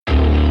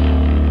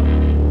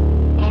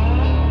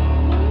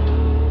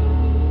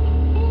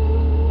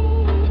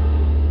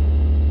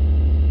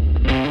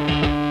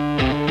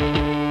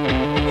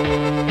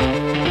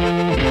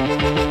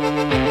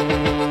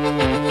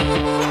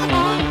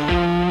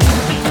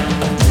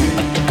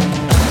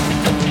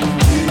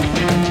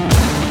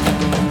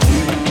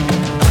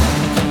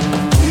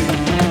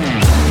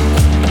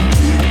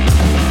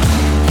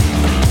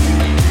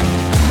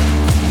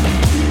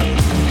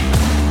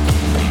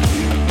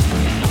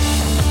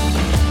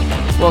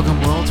Welcome,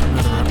 Will, to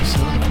another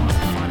episode of Mark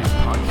Friday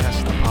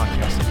Podcast, the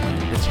podcast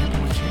that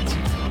Chamberlain Chance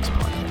Alex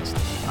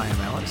podcast. I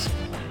am Alex.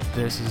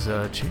 This is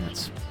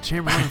Chance.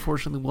 Chamberlain,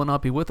 unfortunately, will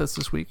not be with us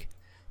this week.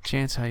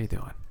 Chance, how you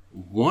doing?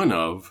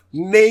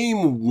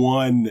 Name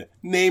one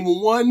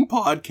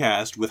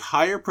podcast with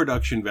higher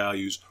production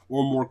values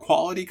or more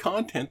quality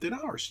content than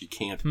ours. You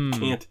can't,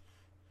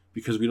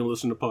 because we don't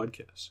listen to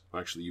podcasts.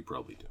 Actually, you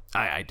probably do.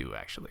 I do,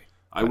 actually.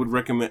 I would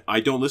recommend, I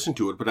don't listen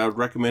to it, but I would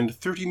recommend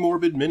 30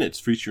 Morbid Minutes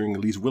featuring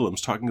Elise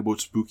Willems talking about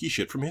spooky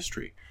shit from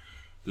history.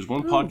 There's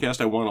one podcast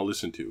I want to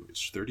listen to.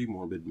 It's 30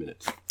 Morbid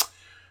Minutes.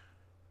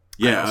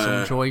 Yeah. I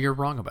also enjoy You're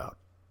Wrong About.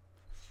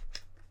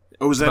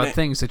 Oh, is that about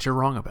things that you're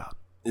wrong about.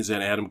 Is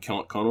that Adam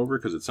Conover?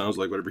 Because it sounds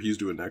like whatever he's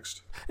doing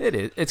next. It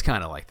is. It's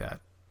kind of like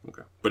that.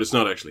 Okay. But it's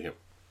not actually him.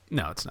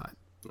 No, it's not.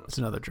 No. It's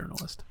another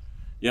journalist.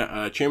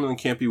 Yeah, Chamberlain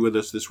can't be with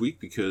us this week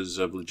because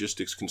of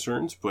logistics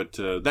concerns, but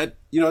that,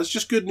 it's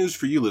just good news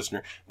for you,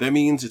 listener. That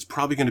means it's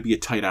probably going to be a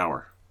tight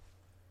hour.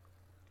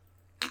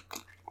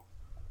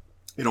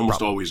 It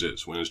almost always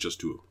is when it's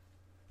just two.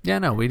 Yeah,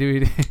 no, we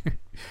do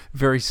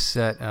very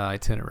set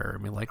itinerary.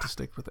 We like to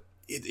stick with it.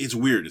 It's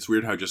weird. It's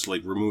weird how just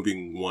like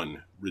removing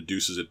one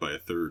reduces it by a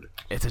third.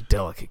 It's a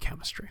delicate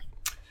chemistry.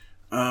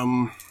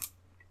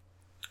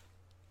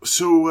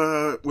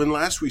 So when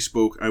last we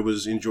spoke, I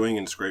was enjoying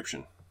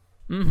Inscription.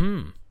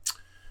 Mm-hmm.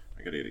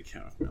 I gotta get a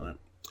cat off my lap.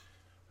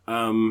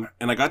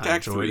 And I got to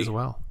Act 3 as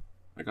well.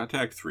 I got to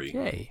Act 3.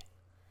 Yay.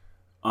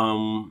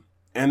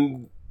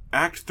 And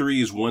Act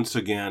 3 is once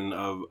again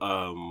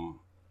a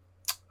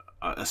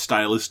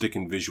stylistic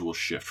and visual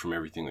shift from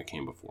everything that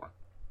came before.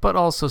 But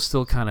also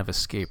still kind of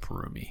escape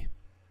roomy.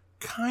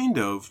 Kind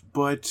of,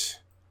 but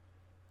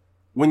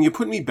when you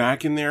put me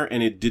back in there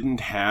and it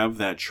didn't have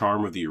that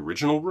charm of the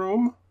original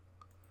room...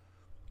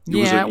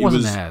 it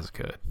wasn't as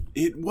good.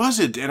 It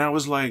wasn't, and I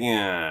was like,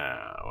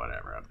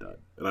 whatever, I'm done.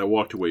 And I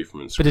walked away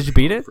from it. But did you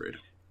beat it?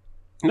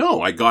 No,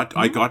 I got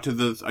to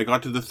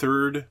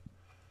the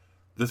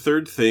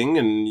third thing,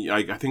 and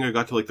I think I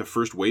got to like the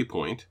first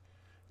waypoint,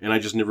 and I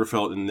just never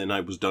felt, and then I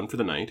was done for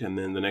the night, and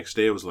then the next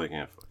day I was like,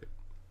 fuck it.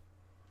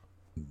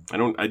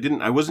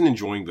 I wasn't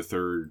enjoying the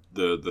third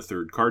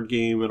card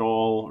game at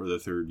all, or the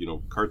third,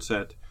 card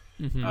set.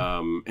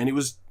 Mm-hmm. And it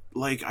was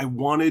like, I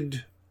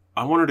wanted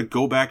to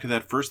go back to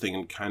that first thing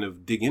and kind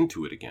of dig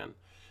into it again.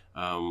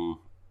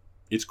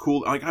 It's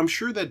cool. Like, I'm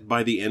sure that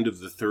by the end of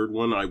the third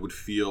one, I would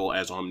feel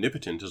as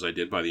omnipotent as I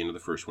did by the end of the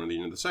first one and the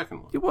end of the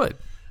second one. You would.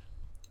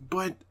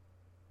 But,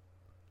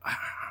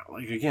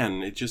 like,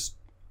 again, it just...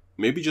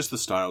 Maybe just the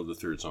style of the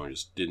third song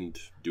just didn't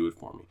do it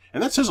for me.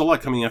 And that says a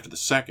lot coming after the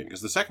second,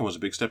 because the second was a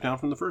big step down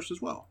from the first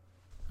as well.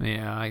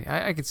 Yeah,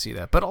 I could see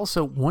that. But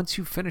also, once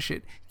you finish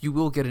it, you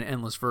will get an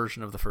endless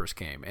version of the first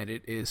game, and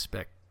it is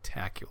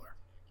spectacular.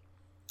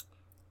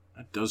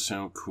 That does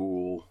sound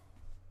cool.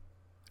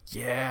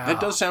 Yeah. That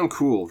does sound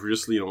cool. For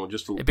just,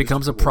 it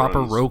becomes a proper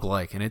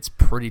roguelike, and it's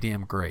pretty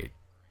damn great.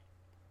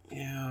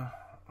 Yeah,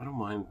 I don't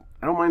mind.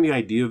 I don't mind the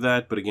idea of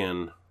that, but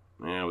again,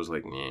 I was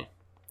like, meh.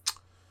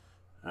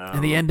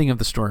 And the ending of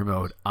the story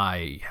mode,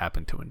 I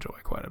happen to enjoy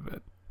quite a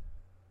bit.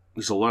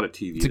 There's a lot of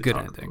TV. It's a good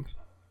ending.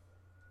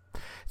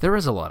 There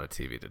is a lot of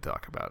TV to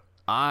talk about.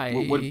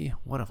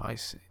 What have I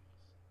seen?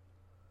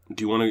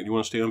 Do you want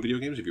to stay on video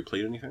games? Have you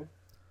played anything?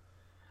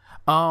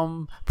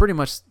 Pretty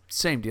much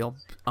same deal.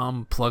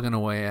 I'm plugging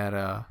away at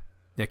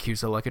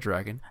Yakuza Like a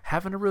Dragon,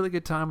 having a really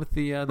good time with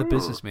the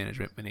business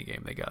management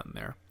minigame they got in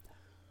there.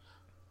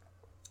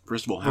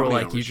 First of all, how many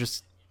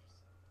hours?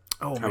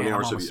 How many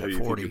hours have you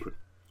 40. Put?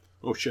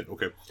 Oh shit!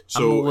 Okay,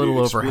 so I'm a little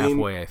over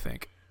halfway, I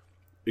think.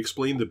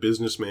 Explain the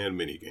businessman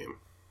minigame.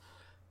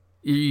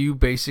 You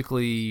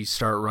basically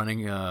start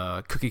running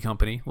a cookie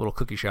company, little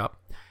cookie shop,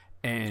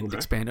 and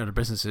expand other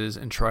businesses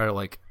and try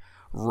to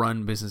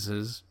run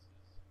businesses.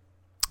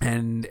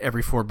 And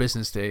every 4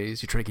 business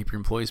days, you try to keep your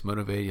employees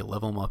motivated. You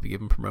level them up. You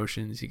give them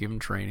promotions. You give them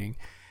training.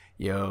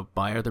 You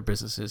buy other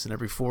businesses, and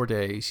every 4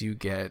 days, you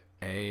get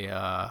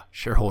a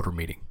shareholder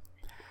meeting.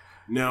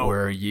 Now,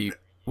 where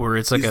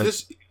it's like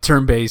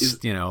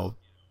turn-based,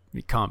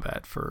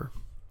 combat for.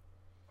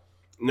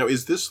 Now,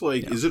 is this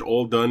is it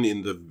all done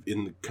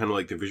in kind of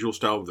like the visual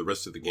style of the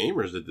rest of the game,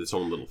 or is it its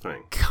own little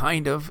thing?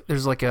 Kind of.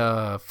 There's like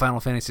a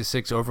Final Fantasy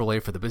VI overlay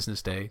for the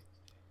business day.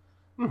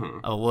 Mm-hmm.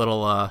 A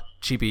little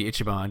cheapy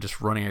Ichiban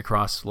just running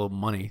across a little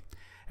money,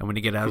 and when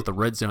you get out of the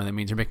red zone, that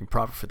means you're making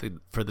profit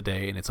for the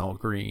day, and it's all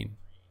green,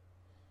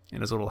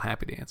 and it's a little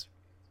happy dance.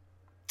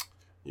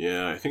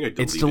 Yeah, I think I deleted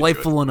It's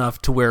delightful enough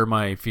to where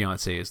my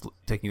fiance is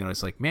taking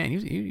notice. Like, man,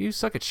 you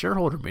suck at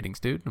shareholder meetings,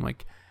 dude. And I'm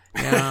like,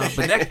 yeah,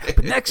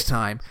 but next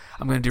time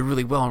I'm going to do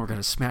really well, and we're going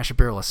to smash a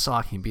barrel of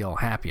sake and be all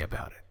happy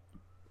about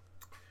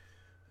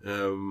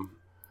it.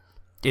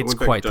 It's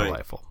quite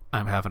delightful.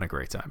 I'm having a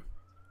great time.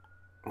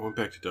 I went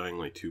back to Dying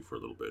Light 2 for a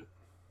little bit.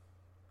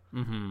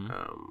 Mm-hmm.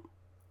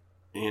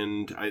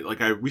 And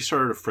I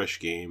restarted a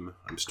fresh game.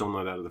 I'm still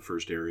not out of the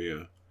first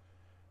area.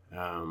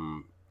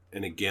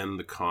 And again,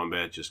 the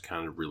combat just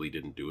kind of really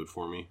didn't do it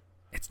for me.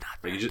 It's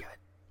not very good.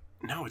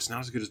 No, it's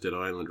not as good as Dead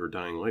Island or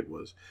Dying Light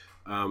was.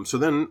 So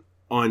then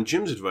on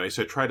Jim's advice,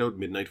 I tried out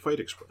Midnight Fight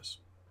Express,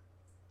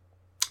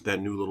 that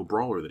new little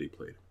brawler that he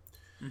played.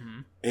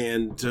 Mm-hmm.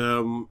 And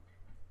the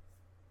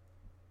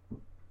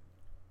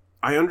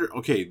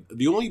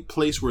only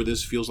place where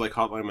this feels like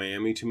Hotline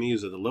Miami to me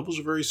is that the levels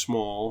are very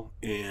small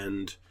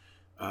and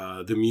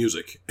the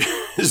music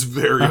is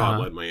very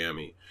Hotline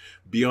Miami.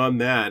 Beyond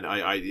that,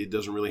 it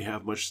doesn't really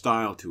have much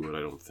style to it, I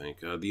don't think.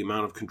 The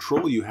amount of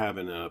control you have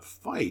in a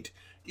fight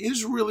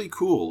is really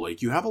cool.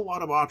 Like, you have a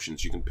lot of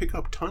options. You can pick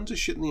up tons of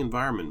shit in the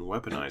environment and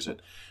weaponize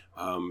it.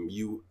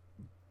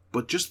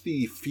 But just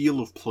the feel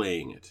of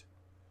playing it,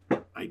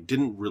 I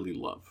didn't really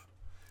love.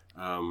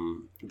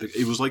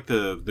 It was like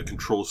the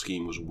control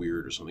scheme was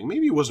weird or something.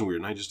 Maybe it wasn't weird,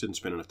 and I just didn't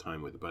spend enough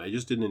time with it. But I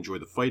just didn't enjoy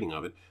the fighting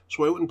of it,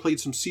 so I went and played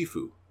some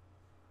Sifu.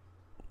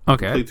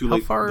 Okay, how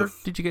far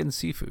did you get in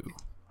Sifu?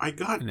 I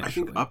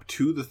think, up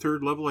to the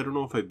 3rd level. I don't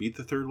know if I beat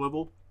the 3rd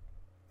level.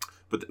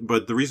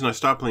 But the reason I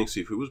stopped playing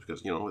Sifu was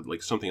because,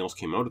 like, something else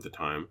came out at the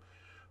time.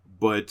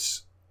 But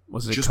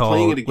was it just called,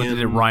 playing it again... Did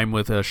it rhyme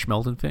with a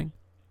Schmelden thing?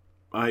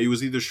 It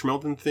was either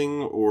Schmelden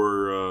thing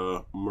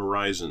or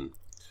Horizon.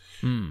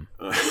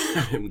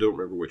 I don't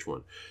remember which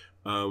one.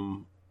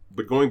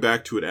 But going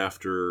back to it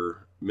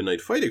after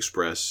Midnight Fight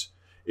Express,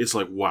 it's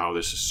like, wow,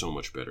 this is so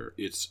much better.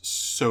 It's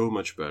so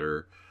much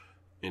better.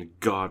 And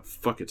God,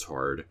 fuck, it's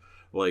hard.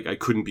 Like, I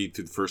couldn't beat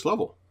through the first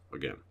level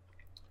again.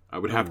 I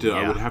would have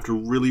to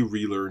really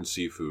relearn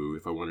Sifu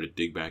if I wanted to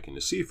dig back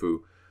into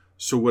Sifu.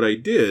 So what I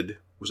did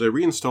was I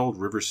reinstalled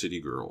River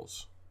City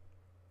Girls.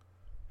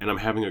 And I'm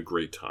having a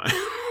great time.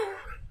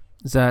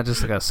 Is that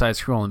just like a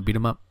side-scrolling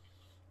beat-em-up?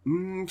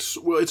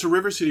 Well, it's a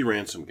River City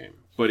Ransom game,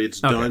 but it's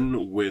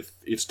done with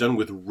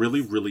really,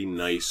 really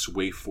nice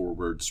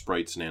way-forward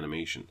sprites and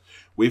animation.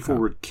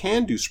 Way-forward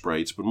can do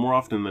sprites, but more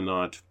often than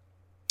not,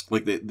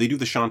 like they do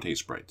the Shantae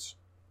sprites.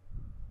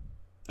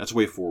 That's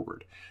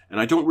WayForward. And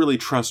I don't really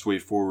trust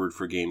WayForward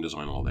for game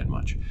design all that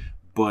much.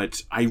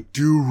 But I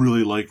do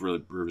really like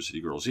River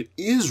City Girls. It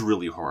is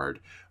really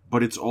hard,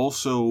 but it's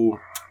also,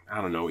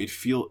 I don't know,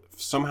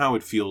 somehow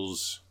it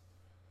feels...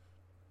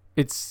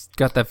 It's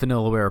got that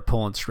Vanillaware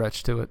pull and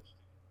stretch to it.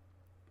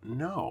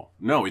 No,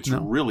 it's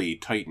really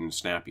tight and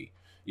snappy.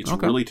 It's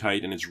really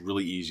tight, and it's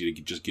really easy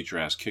to just get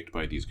your ass kicked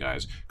by these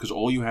guys, because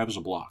all you have is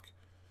a block.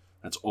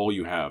 That's all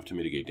you have to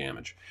mitigate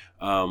damage.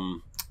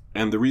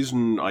 And the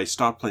reason I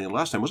stopped playing it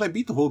last time was I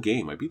beat the whole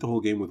game. I beat the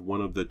whole game with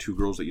one of the 2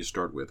 girls that you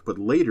start with. But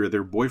later,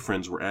 their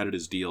boyfriends were added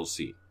as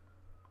DLC.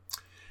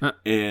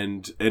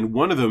 And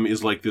one of them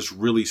is like this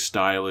really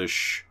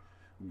stylish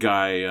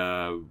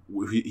guy.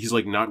 He's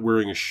like not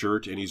wearing a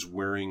shirt, and he's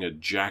wearing a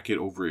jacket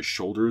over his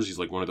shoulders. He's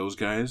like one of those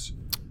guys.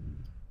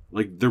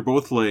 Like, they're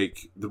both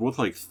like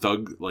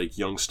thug, like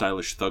young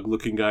stylish thug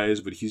looking guys,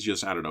 but he's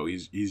just, I don't know,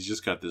 he's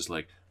just got this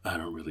like, I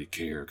don't really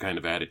care kind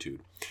of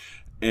attitude.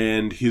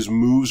 And his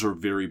moves are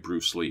very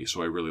Bruce Lee,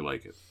 so I really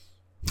like it.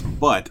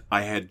 But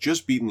I had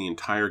just beaten the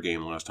entire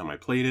game last time I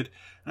played it,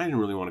 and I didn't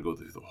really want to go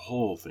through the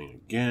whole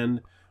thing again.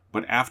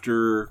 But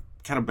after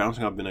kind of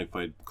bouncing off Midnight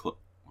Fight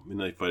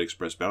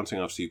Express, bouncing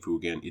off Sifu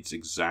again, it's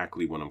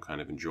exactly what I'm kind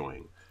of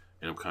enjoying.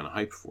 And I'm kind of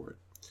hyped for it.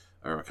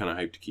 Or kind of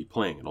hyped to keep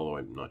playing it, although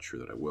I'm not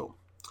sure that I will.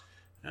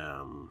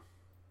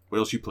 What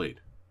else you played?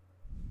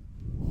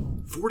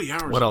 40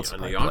 hours what else on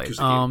the have I played?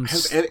 Yakuza game.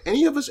 Has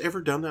any of us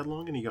ever done that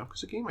long in a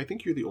Yakuza game? I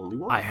think you're the only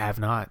one. I have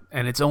not.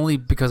 And it's only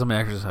because I'm an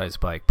exercise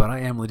bike, but I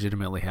am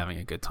legitimately having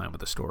a good time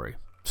with the story.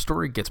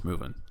 Story gets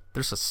moving.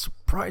 There's a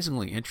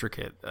surprisingly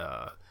intricate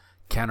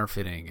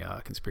counterfeiting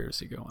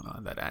conspiracy going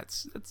on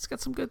it's got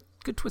some good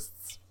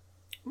twists.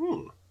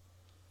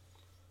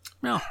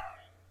 No.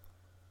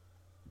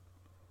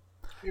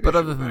 But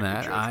other than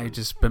that, I've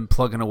just been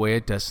plugging away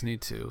at Destiny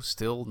 2.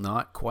 Still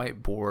not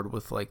quite bored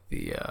with like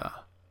the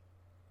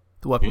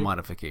weapon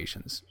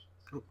modifications.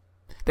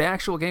 The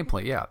actual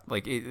gameplay, yeah.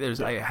 Like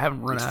I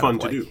haven't run out of... It's fun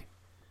to do.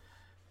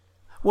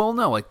 Well,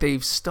 no, like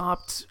they've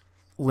stopped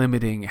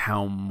limiting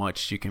how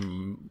much you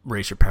can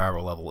raise your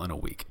power level in a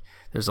week.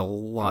 There's a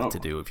lot to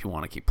do if you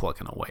want to keep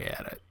plugging away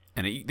at it.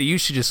 And they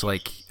used to just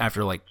like,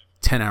 after like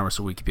 10 hours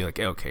a week, you'd be like,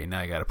 okay,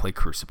 now you got to play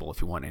Crucible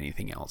if you want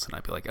anything else. And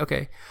I'd be like,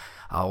 okay,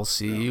 I'll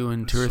see you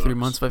in 2 or 3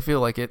 months if I feel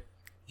like it.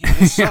 Yeah,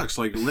 it sucks.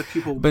 Like, let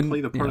people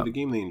play the part of the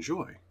game they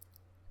enjoy.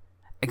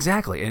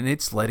 Exactly, and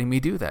it's letting me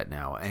do that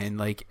now. And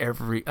like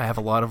I have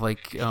a lot of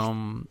like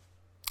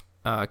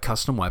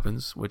custom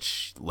weapons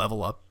which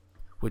level up,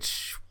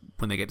 which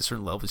when they get to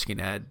certain levels you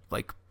can add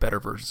like better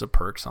versions of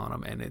perks on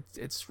them, and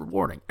it's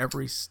rewarding.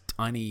 Every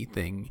tiny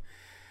thing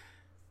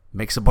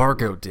makes a bar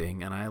go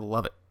ding, and I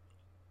love it.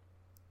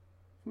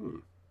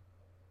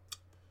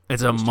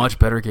 It's a much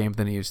better game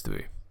than it used to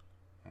be.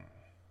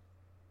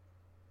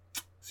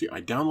 See, I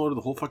downloaded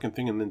the whole fucking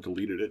thing and then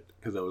deleted it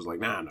because I was like,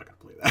 nah, I'm not gonna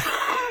play that.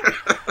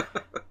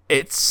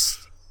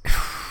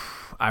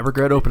 I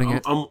regret opening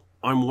it.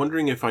 I'm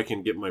wondering if I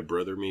can get my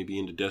brother maybe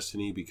into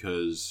Destiny,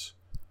 because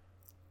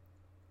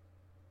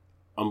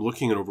I'm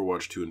looking at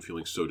Overwatch 2 and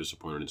feeling so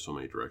disappointed in so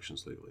many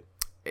directions lately.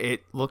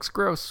 It looks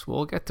gross.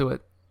 We'll get to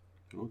it.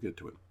 We'll get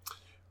to it.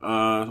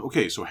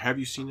 Okay, so have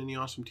you seen any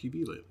awesome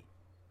TV lately?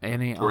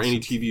 Any or awesome any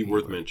TV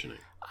worth mentioning.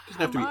 It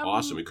doesn't have to be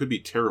awesome. It could be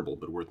terrible,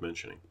 but worth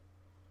mentioning.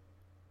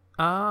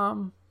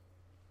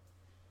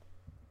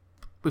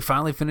 We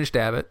finally finished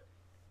Abbott.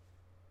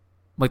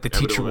 Like the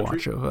Abbott teacher Elementary?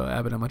 watch of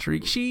Abbott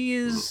Elementary.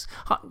 She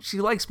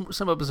likes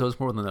some episodes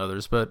more than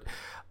others, but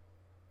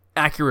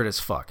accurate as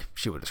fuck,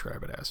 she would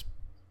describe it as.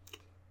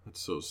 That's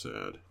so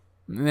sad.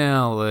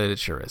 No, it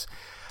sure is.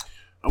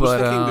 I was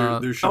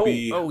thinking there should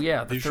be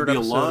the there should third be a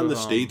law in the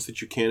episode, states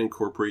that you can't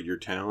incorporate your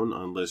town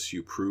unless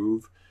you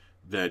prove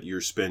that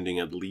you're spending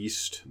at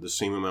least the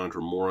same amount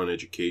or more on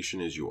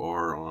education as you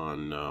are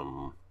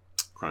on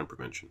crime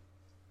prevention.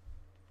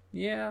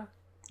 Yeah.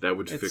 That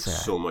would fix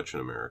so much in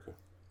America.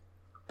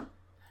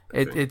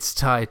 It's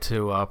tied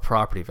to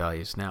property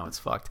values. Now it's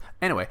fucked.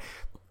 Anyway.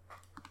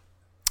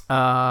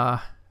 The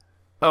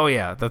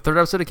third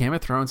episode of Game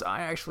of Thrones,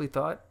 I actually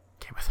thought...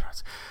 Game of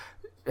Thrones.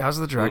 House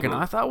of the Dragon,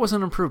 I thought was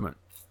an improvement.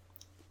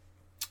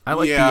 I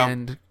like the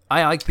end.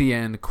 I like the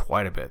end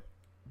quite a bit.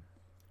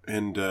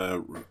 And,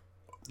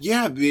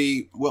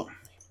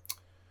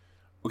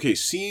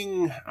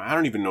 seeing... I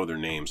don't even know their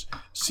names.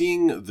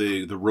 Seeing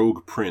the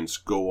rogue prince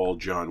go all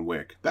John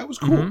Wick, that was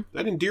cool. Mm-hmm.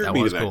 That endeared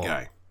me to that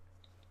guy.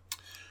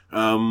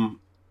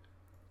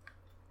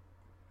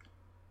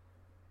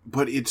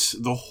 But it's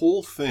the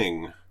whole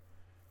thing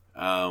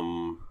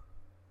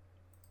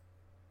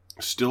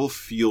still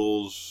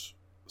feels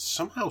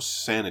somehow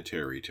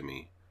sanitary to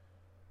me.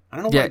 I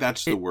don't know why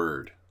that's the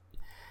word.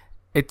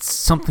 It's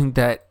something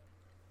that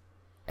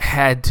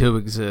had to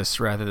exist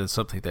rather than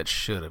something that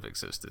should have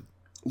existed.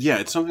 Yeah,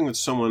 it's something that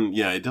someone...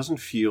 Yeah, this doesn't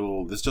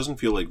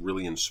feel like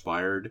really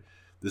inspired.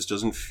 This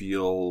doesn't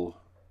feel...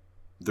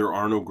 There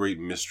are no great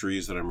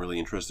mysteries that I'm really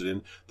interested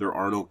in. There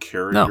are no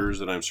characters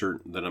that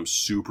I'm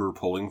super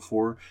pulling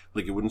for.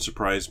 Like, it wouldn't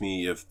surprise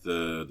me if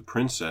the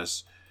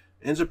princess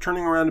ends up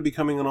turning around and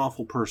becoming an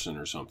awful person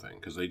or something,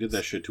 because they did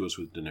that shit to us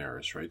with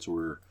Daenerys, right?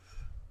 So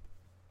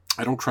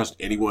I don't trust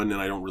anyone,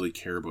 and I don't really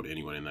care about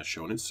anyone in that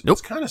show, and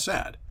it's kind of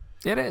sad.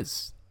 It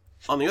is.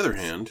 On the other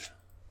hand,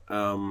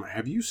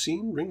 have you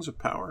seen Rings of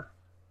Power?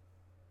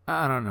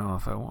 I don't know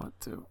if I want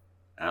to.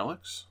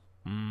 Alex?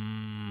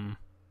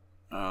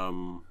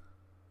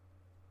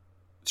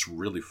 It's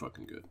really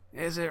fucking good.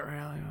 Is it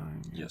really?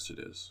 Yes, it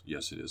is.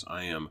 Yes, it is.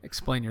 I am.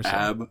 Explain yourself.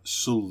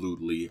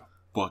 Absolutely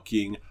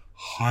fucking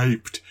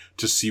hyped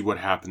to see what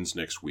happens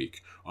next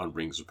week on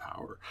Rings of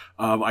Power.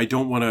 I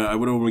don't want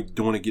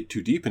to get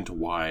too deep into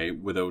why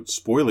without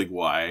spoiling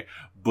why,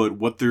 but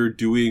what they're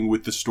doing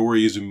with the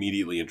story is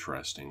immediately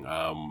interesting.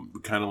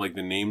 Kind of like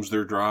the names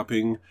they're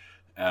dropping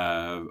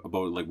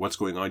about like what's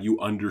going on. You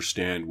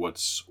understand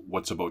what's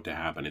about to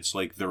happen. It's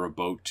like they're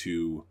about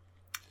to.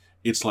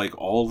 It's like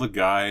all the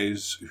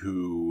guys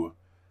who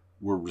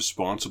were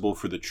responsible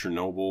for the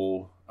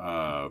Chernobyl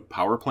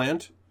power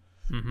plant.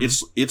 Mm-hmm.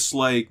 It's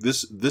like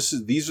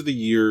these are the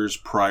years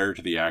prior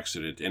to the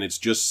accident, and it's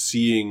just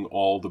seeing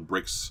all the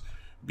bricks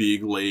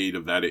being laid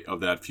of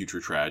that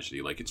future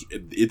tragedy. Like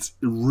it's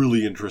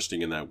really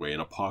interesting in that way. An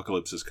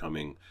apocalypse is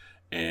coming,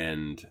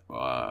 and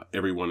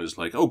everyone is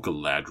like, "Oh,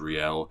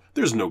 Galadriel,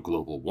 there's no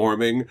global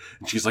warming,"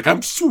 and she's like, "I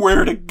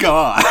swear to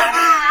God."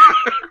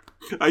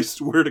 I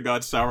swear to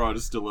God, Sauron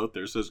is still out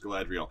there, says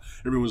Galadriel.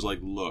 Everyone's like,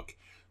 look,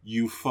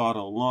 you fought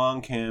a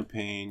long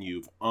campaign,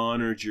 you've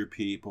honored your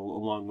people,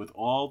 along with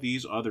all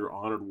these other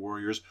honored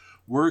warriors.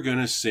 We're going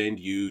to send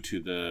you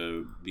to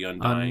the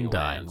Undying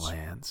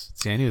Lands.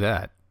 See, I knew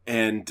that.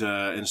 And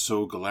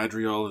so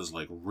Galadriel is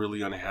like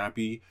really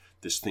unhappy.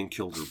 This thing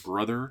killed her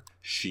brother.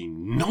 She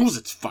knows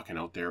it's fucking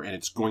out there, and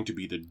it's going to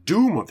be the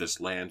doom of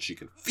this land. She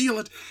can feel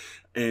it.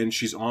 And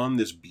she's on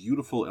this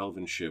beautiful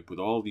elven ship with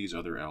all these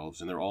other elves,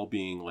 and they're all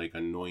being like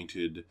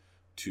anointed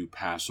to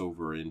pass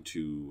over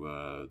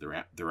into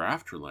their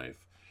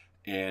afterlife.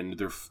 And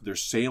they're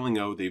sailing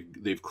out.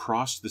 They've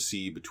crossed the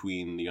sea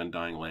between the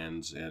Undying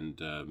Lands and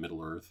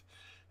Middle Earth,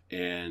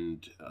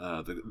 and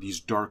these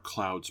dark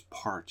clouds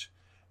part,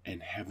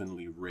 and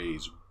heavenly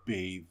rays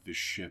bathe the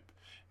ship.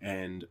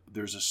 And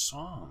there's a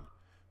song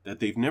that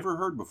they've never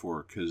heard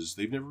before because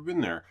they've never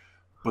been there.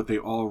 But they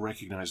all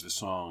recognize the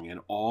song, and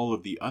all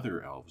of the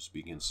other elves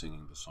begin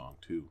singing the song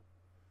too.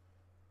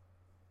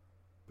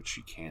 But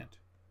she can't.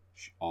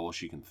 All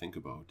she can think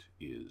about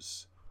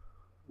is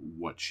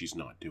what she's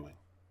not doing.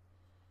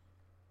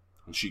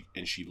 And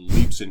she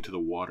leaps into the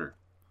water,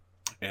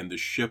 and the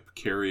ship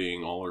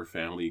carrying all her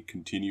family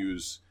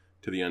continues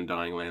to the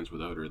Undying Lands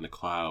without her, and the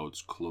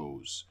clouds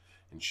close,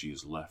 and she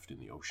is left in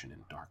the ocean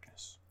in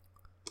darkness,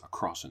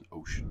 across an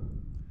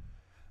ocean.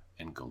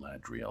 And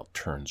Galadriel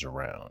turns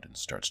around and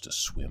starts to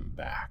swim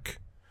back.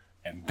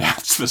 And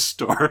that's the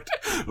start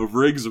of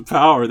Rings of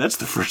Power. That's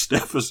the first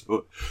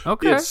episode.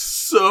 Okay. It's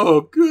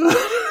so good.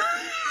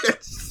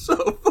 It's so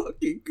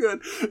fucking good.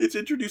 It's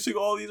introducing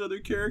all these other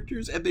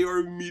characters, and they are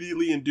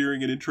immediately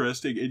endearing and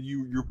interesting, and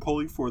you're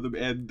pulling for them,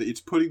 and it's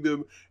putting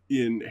them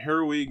in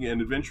harrowing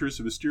and adventurous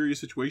and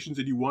mysterious situations,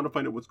 and you want to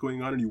find out what's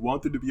going on, and you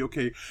want them to be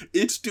okay.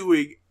 It's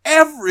doing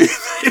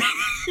everything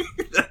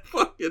that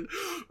fucking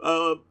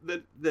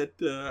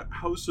that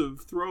House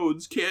of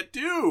Thrones can't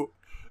do.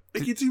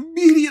 Like, it's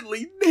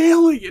immediately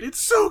nailing it. It's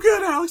so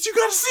good, Alex. You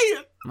gotta see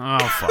it. Oh,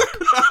 fuck.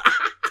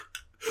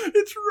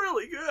 It's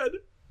really good.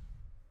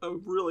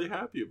 I'm really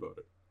happy about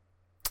it.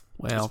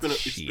 Well,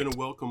 it's been a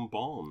welcome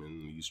balm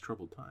in these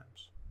troubled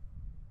times.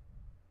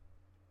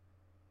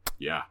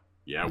 Yeah.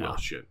 Yeah, well,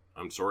 shit.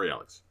 I'm sorry,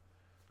 Alex.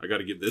 I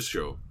gotta give this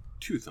show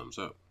 2 thumbs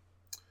up.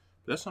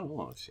 But that's not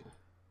all I've seen.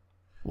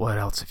 What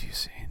else have you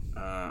seen?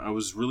 I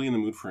was really in the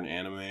mood for an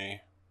anime,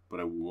 but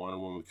I wanted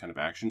one with kind of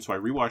action, so I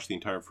rewatched the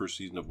entire first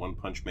season of One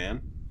Punch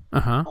Man.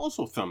 Uh-huh.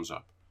 Also thumbs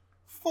up.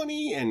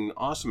 Funny and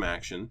awesome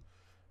action.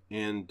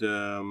 And,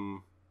 okay.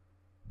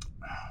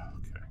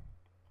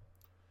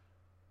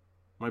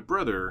 My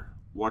brother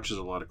watches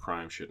a lot of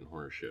crime shit and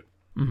horror shit.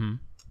 Mm-hmm.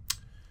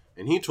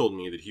 And he told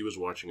me that he was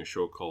watching a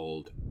show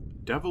called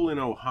Devil in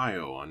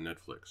Ohio on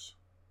Netflix.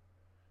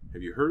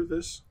 Have you heard of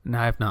this? No,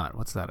 I have not.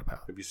 What's that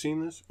about? Have you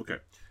seen this? Okay.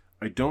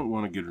 I don't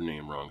want to get her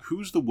name wrong.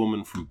 Who's the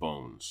woman from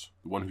Bones?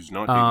 The one who's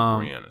not David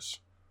Boreanaz.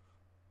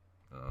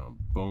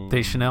 Bones.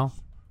 Deschanel?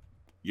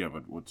 Yeah,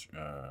 but what's...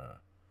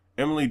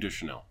 Emily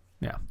Deschanel.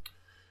 Yeah.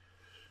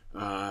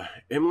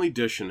 Emily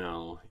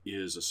Deschanel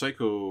is a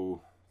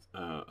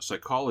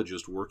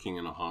psychologist working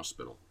in a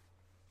hospital.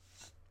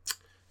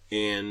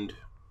 And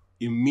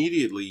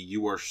immediately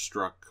you are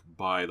struck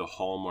by the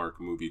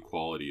Hallmark movie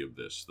quality of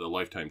this, the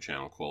Lifetime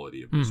Channel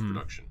quality of this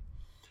production.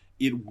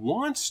 It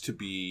wants to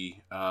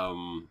be...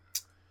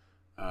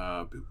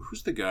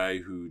 who's the guy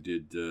who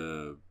did...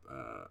 who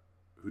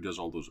does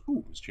all those...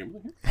 Ooh, is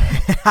Chamberlain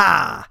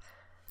here?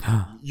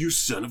 You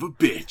son of a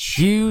bitch!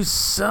 You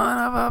son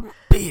of a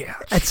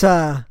bitch! It's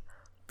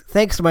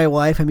thanks to my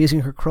wife, I'm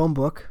using her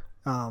Chromebook.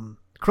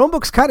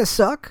 Chromebooks kind of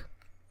suck,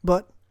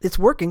 but it's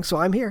working, so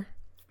I'm here.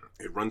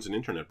 It runs an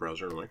internet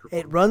browser and a microphone.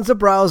 It runs a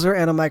browser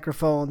and a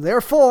microphone.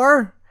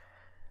 Therefore,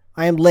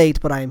 I am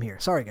late, but I am here.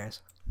 Sorry,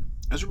 guys.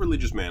 As a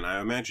religious man,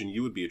 I imagine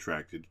you would be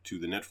attracted to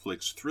the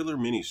Netflix thriller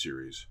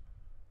miniseries,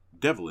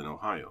 Devil in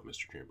Ohio,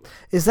 Mr. Chamberlain.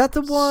 Is that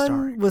the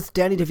one with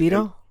Danny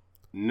DeVito?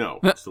 No,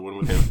 it's the one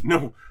with him.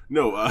 No.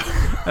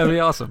 That'd be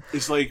awesome.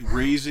 It's like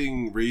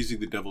raising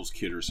the devil's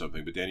kid or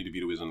something, but Danny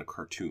DeVito is in a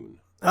cartoon.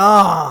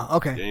 Oh,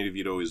 okay. Danny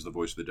DeVito is the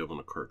voice of the devil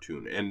in a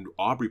cartoon, and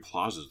Aubrey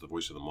Plaza is the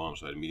voice of the mom,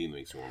 so that immediately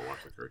makes me want to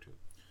watch the cartoon.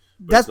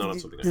 But That's it's not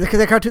something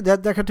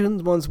that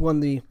cartoon one's one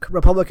the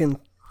Republican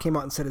came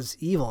out and said is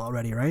evil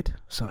already, right?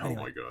 So Oh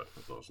anyway. my god,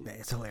 that's awesome. Yeah,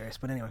 it's hilarious.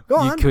 But anyway, go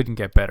on. You couldn't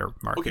get better Okay,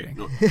 marketing.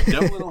 no,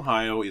 Devil in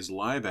Ohio is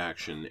live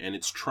action, and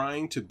it's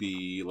trying to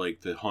be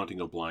like The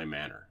Haunting of Bly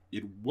Manor.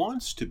 It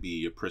wants to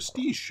be a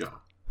prestige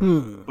show,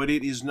 but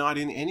it is not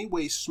in any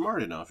way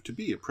smart enough to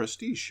be a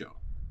prestige show,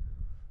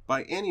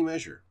 by any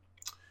measure.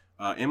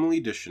 Emily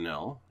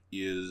Deschanel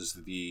is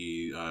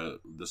the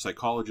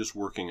psychologist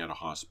working at a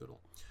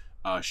hospital.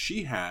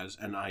 She has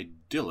an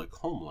idyllic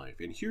home life,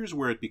 and here's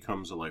where it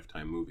becomes a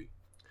Lifetime movie.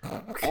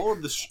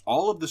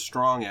 All of the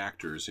strong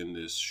actors in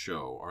this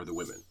show are the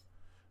women.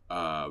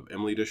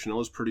 Emily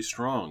Deschanel is pretty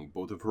strong.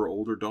 Both of her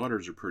older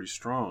daughters are pretty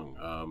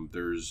strong.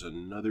 There's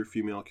another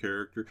female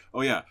character.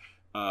 Oh yeah,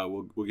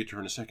 we'll get to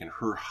her in a second.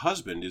 Her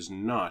husband is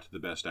not the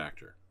best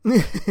actor,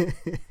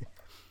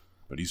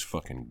 but he's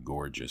fucking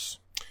gorgeous.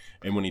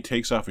 And when he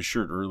takes off his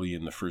shirt early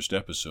in the first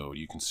episode,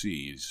 you can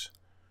see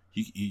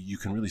you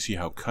can really see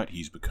how cut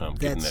he's become.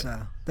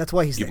 That's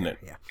why he's there.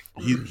 Yeah.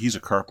 He's a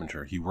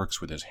carpenter. He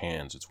works with his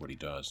hands. It's what he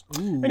does.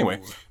 Ooh.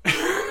 Anyway,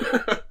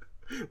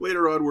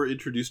 later on, we're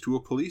introduced to a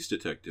police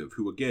detective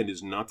who, again,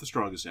 is not the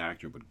strongest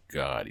actor, but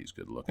God, he's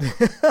good looking.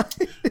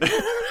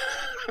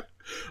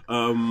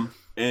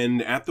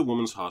 And at the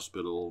woman's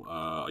hospital,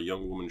 a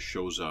young woman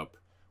shows up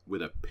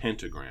with a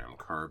pentagram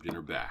carved in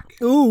her back.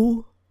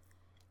 Ooh.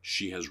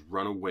 She has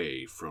run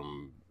away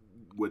from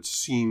what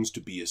seems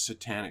to be a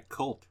satanic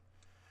cult.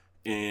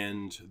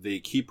 And they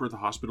keep her at the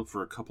hospital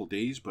for a couple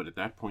days, but at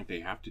that point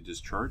they have to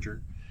discharge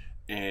her.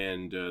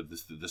 And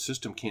the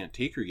system can't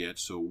take her yet,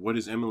 so what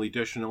is Emily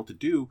Deschanel to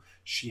do?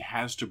 She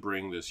has to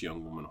bring this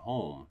young woman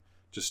home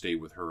to stay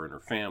with her and her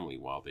family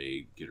while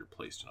they get her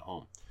placed in a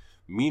home.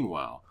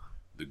 Meanwhile,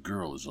 the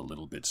girl is a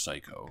little bit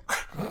psycho.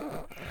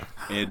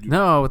 And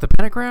No, with the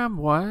pentagram?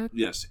 What?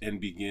 yes,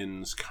 and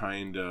begins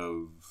kind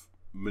of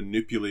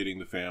manipulating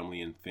the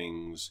family and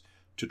things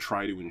to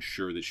try to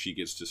ensure that she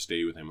gets to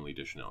stay with Emily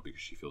Deschanel because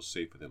she feels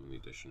safe with Emily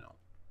Deschanel.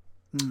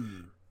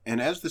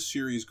 And as the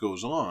series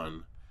goes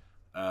on,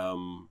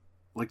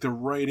 like the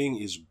writing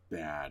is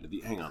bad.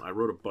 Hang on, I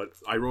wrote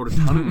a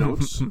ton of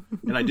notes,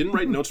 and I didn't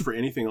write notes for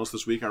anything else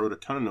this week. I wrote a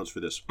ton of notes for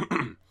this.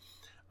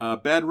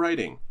 Bad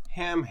writing,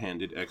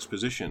 ham-handed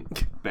exposition,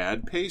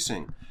 bad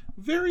pacing,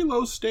 very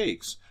low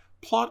stakes.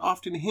 Plot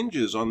often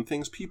hinges on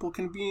things people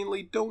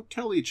conveniently don't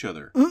tell each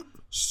other.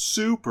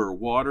 Super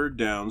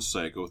watered-down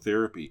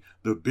psychotherapy.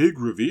 The big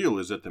reveal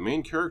is that the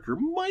main character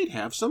might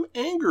have some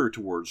anger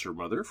towards her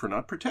mother for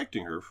not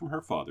protecting her from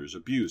her father's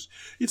abuse.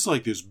 It's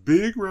like this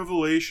big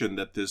revelation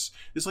that it's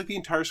like the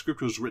entire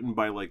script was written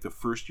by like the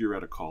first year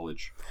out of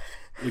college.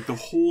 Like, the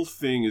whole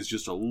thing is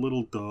just a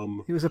little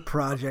dumb. It was a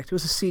project. It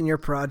was a senior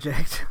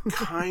project.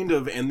 Kind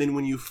of. And then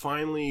when you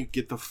finally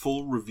get the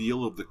full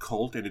reveal of the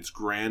cult and its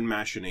grand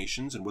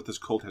machinations and what this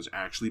cult has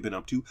actually been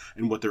up to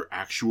and what their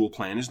actual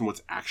plan is and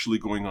what's actually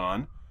going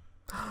on,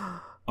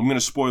 I'm going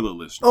to spoil it,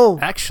 listener. Oh,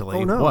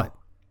 Actually, no. what?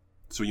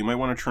 So you might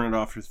want to turn it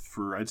off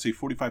for I'd say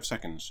 45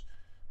 seconds.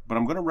 But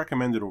I'm going to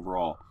recommend it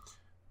overall.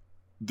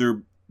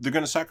 They're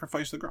going to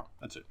sacrifice the girl.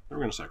 That's it. They're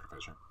going to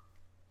sacrifice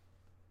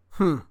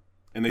her.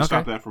 And they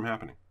stop that from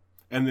happening.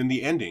 And then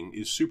the ending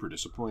is super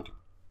disappointing.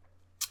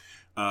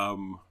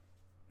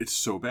 It's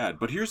so bad.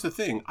 But here's the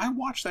thing. I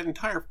watched that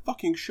entire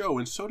fucking show,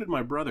 and so did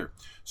my brother.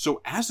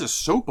 So as a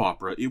soap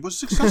opera, it was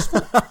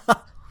successful.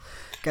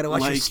 Gotta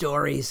watch your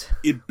stories.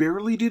 It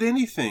barely did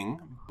anything,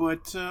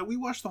 but we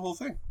watched the whole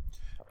thing.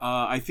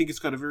 I think it's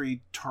got a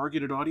very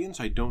targeted audience.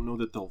 I don't know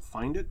that they'll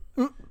find it.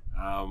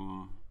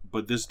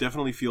 But this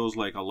definitely feels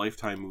like a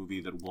Lifetime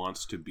movie that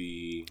wants to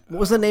be... What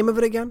was the name of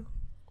it again?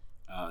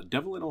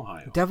 Devil in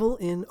Ohio. Devil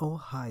in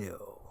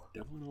Ohio.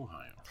 Devil in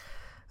Ohio.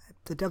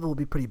 The devil will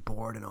be pretty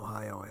bored in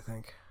Ohio, I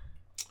think.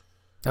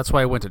 That's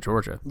why I went to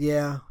Georgia.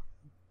 Yeah.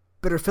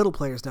 Better fiddle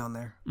players down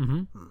there.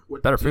 Mm-hmm.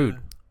 Better food.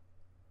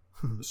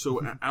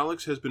 So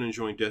Alex has been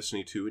enjoying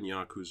Destiny 2 and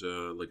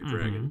Yakuza Like a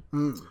Dragon.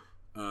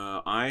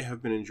 I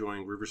have been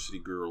enjoying River City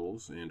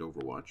Girls and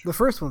Overwatch. The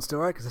first one's still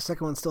right, because the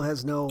second one still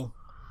has no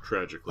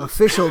Tragically.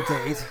 official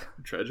date.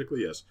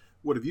 Tragically, yes.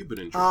 What have you been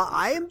enjoying?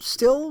 I am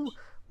still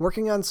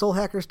working on Soul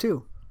Hackers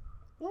 2.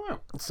 Oh,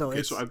 wow. So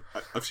Okay, so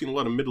I've seen a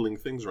lot of middling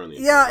things around the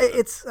yeah,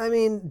 internet. I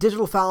mean,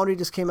 Digital Foundry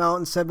just came out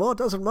and said, well, it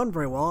doesn't run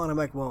very well. And I'm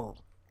like, well,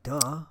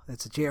 duh.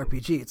 It's a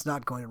JRPG. It's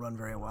not going to run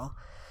very well.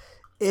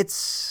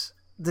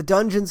 The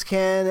dungeons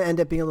can end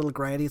up being a little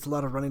grindy. It's a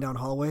lot of running down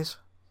hallways.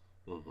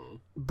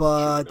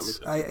 But,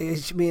 sure,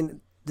 I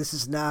mean, this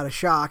is not a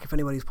shock. If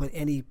anybody's played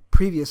any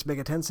previous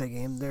Mega Tensei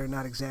game, they're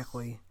not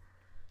exactly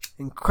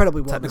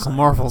incredibly well Technical designed.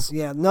 marvels.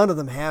 Yeah, none of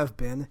them have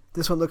been.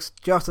 This one looks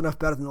just enough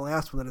better than the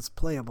last one that it's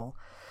playable.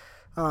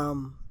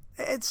 I'm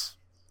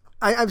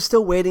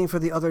still waiting for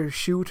the other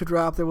shoe to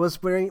drop. There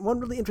was one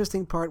really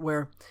interesting part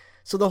where,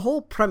 so the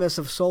whole premise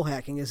of soul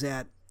hacking is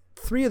that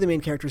 3 of the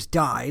main characters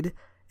died,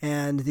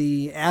 and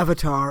the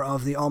avatar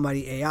of the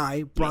almighty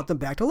AI brought them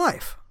back to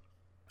life.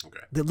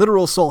 Okay. The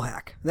literal soul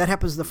hack. That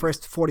happens in the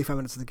first 45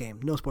 minutes of the game.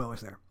 No spoilers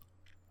there.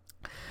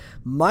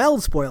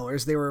 Mild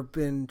spoilers, they were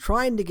been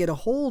trying to get a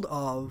hold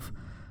of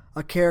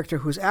a character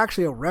who's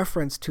actually a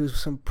reference to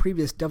some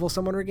previous Devil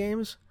Summoner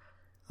games.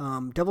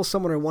 Devil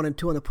Summoner 1 and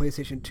 2 on the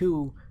PlayStation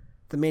 2,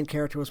 the main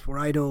character was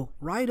Raido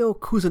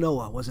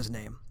Kuzunoa was his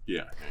name.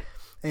 Yeah.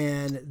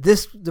 And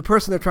the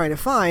person they're trying to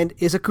find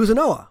is a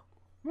Kuzunoa.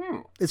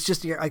 It's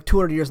just like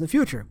 200 years in the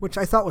future, which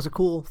I thought was a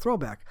cool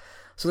throwback.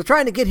 So they're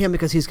trying to get him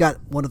because he's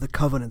got one of the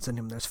covenants in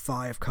him. There's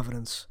 5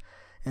 covenants.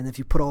 And if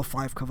you put all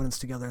 5 covenants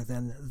together,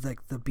 then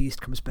the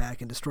beast comes back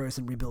and destroys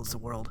and rebuilds the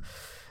world.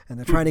 And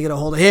they're trying to get a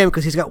hold of him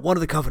because he's got one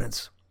of the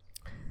covenants.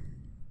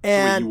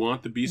 And so you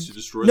want the beast to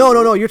destroy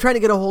No. You're trying to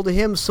get a hold of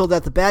him so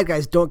that the bad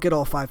guys don't get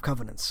all 5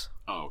 covenants.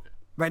 Oh, okay.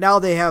 Right now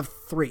they have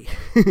 3.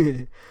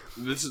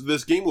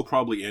 This game will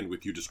probably end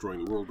with you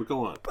destroying the world, but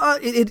go on.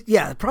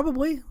 Yeah,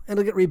 probably. And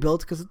it'll get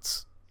rebuilt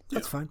because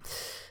that's fine.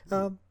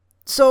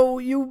 So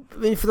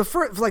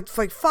for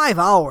like 5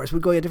 hours,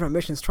 we'd go on different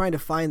missions trying to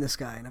find this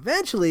guy. And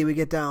eventually we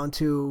get down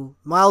to,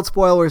 mild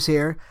spoilers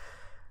here,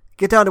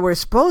 get down to where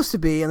it's supposed to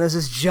be, and there's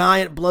this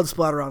giant blood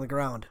splatter on the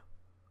ground.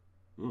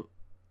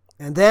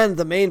 And then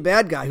the main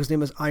bad guy, whose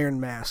name is Iron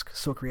Mask,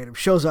 so creative,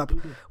 shows up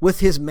with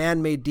his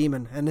man-made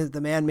demon, and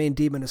the man-made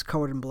demon is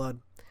covered in blood.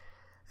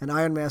 And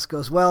Iron Mask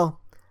goes, well,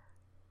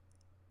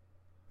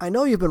 I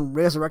know you've been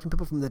resurrecting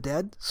people from the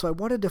dead, so I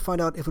wanted to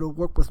find out if it would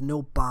work with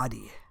no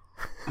body.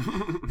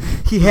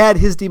 He had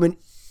his demon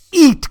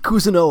eat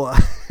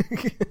Kuzunoa.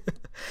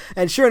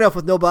 And sure enough,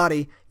 with no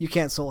body, you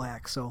can't soul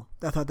hack. So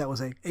I thought that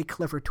was a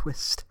clever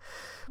twist.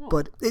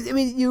 But, I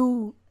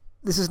mean,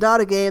 this is not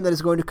a game that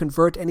is going to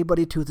convert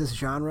anybody to this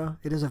genre.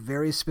 It is a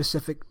very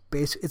specific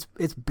base.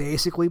 It's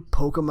basically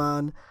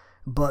Pokemon,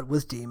 but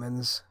with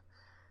demons,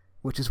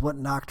 which is what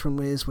Nocturne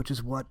is, which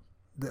is what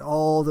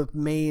all the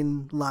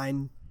main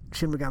line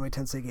Shin Megami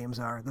Tensei games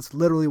are. That's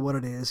literally what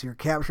it is. You're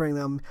capturing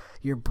them,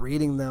 you're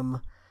breeding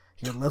them,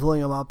 you're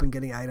leveling them up and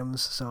getting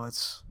items. So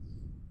it's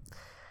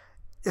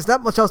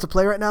not much else to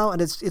play right now,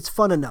 and it's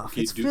fun enough.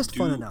 Okay, it's just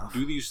fun enough.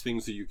 Do these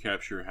things that you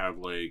capture have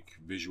like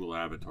visual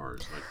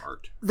avatars, like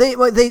art?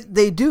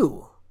 They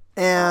do.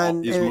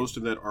 And is most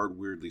of that art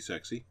weirdly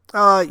sexy?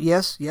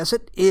 Yes,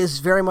 it is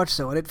very much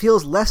so, and it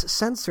feels less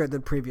censored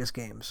than previous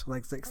games.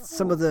 Like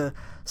some of the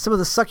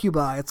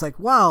succubi, it's like,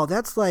 wow,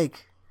 that's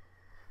like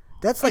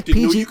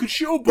PG. You could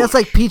show Bush. That's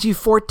like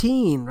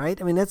PG-14, right?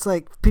 I mean, that's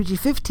like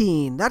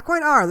PG-15. Not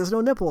quite R. There's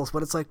no nipples,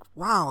 but it's like,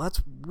 wow,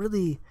 that's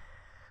really,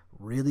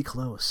 really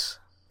close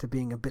to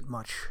being a bit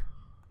much.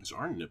 Is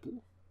R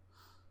nipple?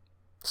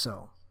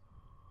 So,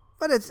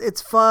 but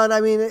it's fun.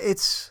 I mean,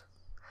 it's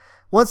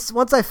once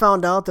I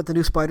found out that the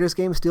new Spiders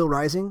game, Steel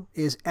Rising,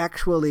 is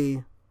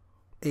actually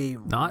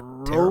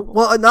not terrible.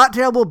 Well, not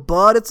terrible,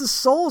 but it's a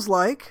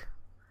Souls-like.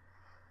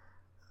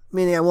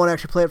 meaning I won't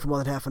actually play it for more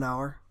than half an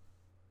hour.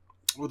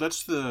 Well,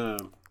 it's the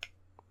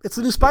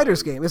new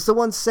Spiders game. It's the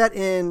one set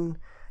in.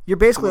 You're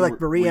basically like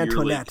Marie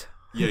Antoinette.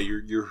 Yeah,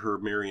 you're her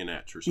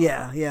marionettes or something.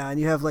 Yeah, and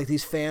you have like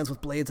these fans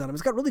with blades on them.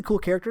 It's got really cool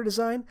character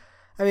design.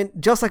 I mean,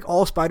 just like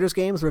all Spiders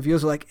games, the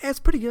reviews are like, it's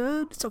pretty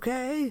good, it's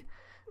okay,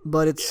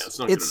 but it's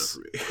not good enough for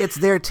me. It's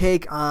their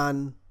take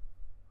on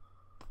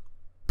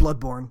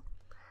Bloodborne,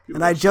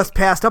 and I just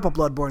passed up a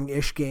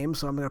Bloodborne-ish game,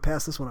 so I'm going to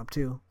pass this one up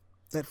too.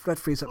 That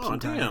frees up some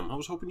time. Oh damn! I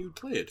was hoping you'd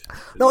play it.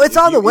 No, it's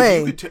on the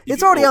way.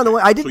 It's already on the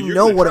way. I didn't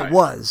know what it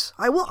was.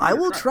 I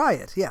will try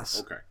it. Yes.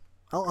 Okay.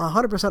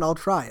 100%. I'll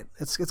try it.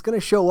 It's going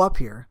to show up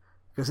here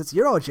because it's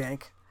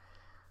Eurojank,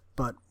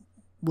 but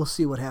we'll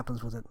see what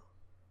happens with it.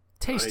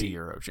 Tasty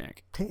Eurojank.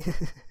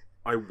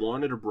 I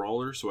wanted a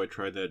brawler, so I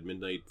tried that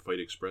Midnight Fight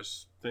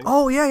Express thing.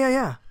 Oh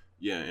yeah.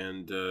 Yeah,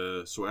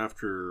 and so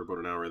after about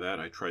an hour of that,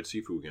 I tried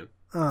Sifu again.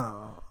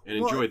 Oh. And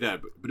enjoyed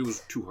that, but it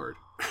was too hard.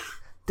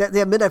 That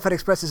Midnight Fight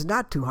Express is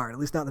not too hard, at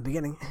least not in the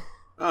beginning.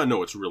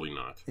 No, it's really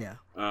not. Yeah.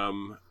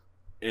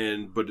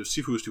 But the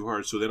Sifu was too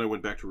hard, so then I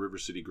went back to River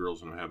City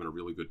Girls, and I'm having a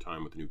really good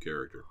time with the new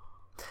character.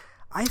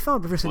 I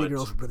found River City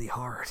Girls really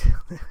hard.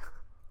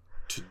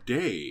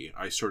 Today,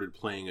 I started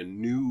playing a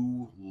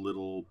new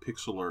little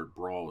pixel art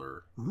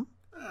brawler. Mm-hmm.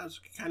 It's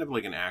kind of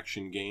like an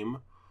action game,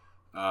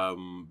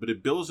 but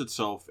it bills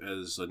itself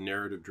as a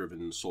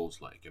narrative-driven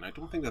Souls-like, and I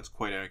don't think that's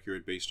quite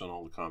accurate based on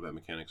all the combat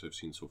mechanics I've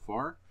seen so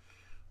far.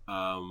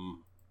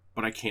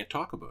 But I can't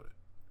talk about it.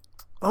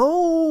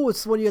 Oh,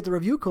 it's the one you got the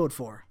review code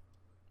for.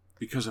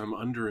 Because I'm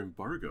under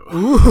embargo.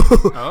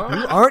 Ooh,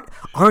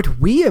 aren't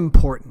we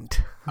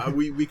important?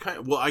 We kind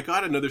of, I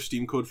got another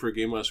Steam code for a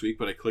game last week,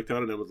 but I clicked on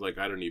it and I was like,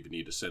 I don't even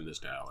need to send this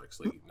to Alex.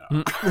 Like,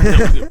 no,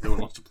 no one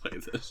wants to play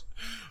this.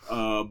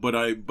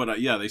 But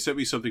yeah, they sent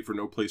me something for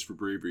No Place for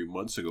Bravery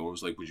months ago. I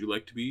was like, would you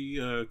like to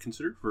be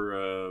considered for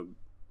a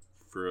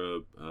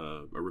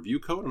review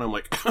code? And I'm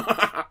like,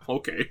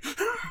 okay.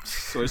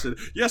 So I said,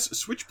 yes,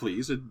 switch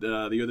please. And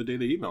the other day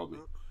they emailed me.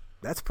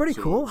 That's pretty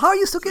cool. How are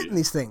you still getting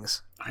these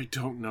things? I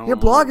don't know. Your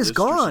blog is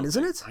gone,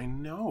 isn't it? I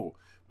know.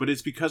 But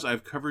it's because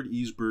I've covered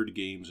Easebird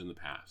games in the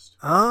past.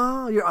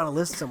 Oh, you're on a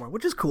list somewhere,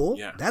 which is cool.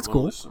 Yeah, that's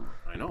cool.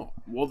 I know.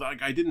 Well,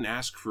 I didn't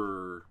ask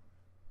for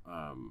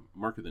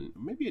Mark of the...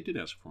 Maybe I did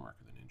ask for Mark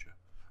of the Ninja.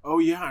 Oh,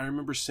 yeah, I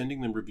remember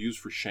sending them reviews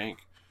for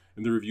Shank.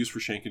 And the reviews for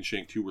Shank and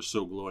Shank 2 were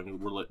so glowing.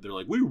 And they're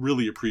like, we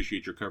really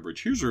appreciate your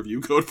coverage. Here's a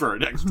review code for our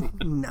next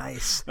one.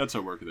 Nice. That's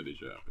how Mark of the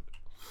Ninja happened.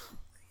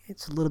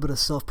 It's a little bit of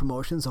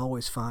self-promotion is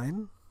always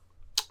fine.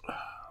 A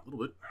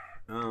little bit.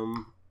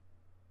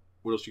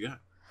 What else you got?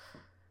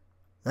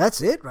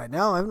 That's it right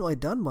now. I haven't really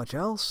done much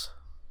else.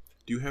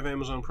 Do you have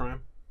Amazon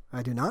Prime?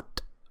 I do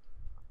not.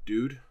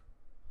 Dude?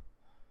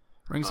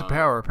 Rings of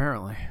Power,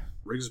 apparently.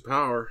 Rings of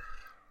Power.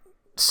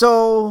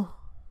 So,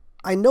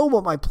 I know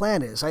what my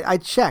plan is. I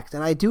checked,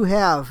 and I do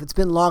have, it's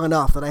been long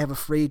enough that I have a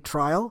free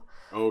trial.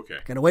 Okay.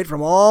 Gonna wait for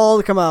them all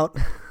to come out.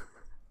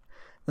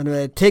 Then I'm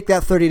going to take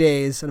that 30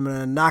 days, and I'm going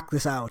to knock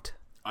this out.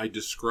 I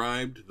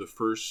described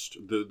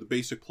the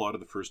basic plot of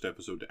the first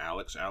episode to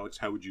Alex. Alex,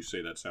 how would you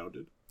say that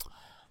sounded?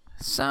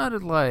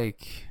 Sounded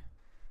like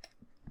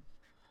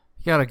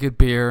you got a good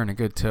beer and a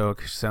good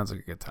toke. Sounds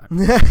like a good time.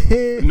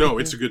 No,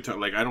 it's a good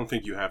time. Like, I don't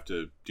think you have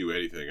to do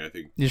anything. I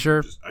think you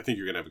sure? I think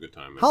you're gonna have a good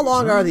time. How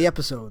long are the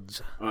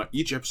episodes?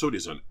 Each episode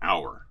is an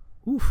hour.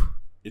 Oof.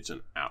 It's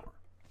an hour.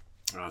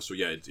 So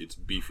yeah, it's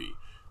beefy.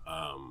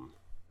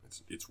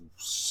 It's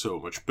so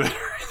much better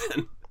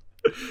than.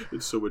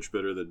 It's so much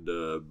better than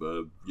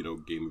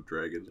Game of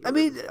Dragons. I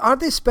mean, aren't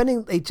they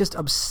spending a just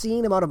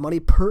obscene amount of money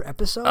per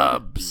episode?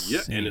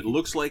 Yeah, and it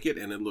looks like it,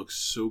 and it looks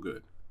so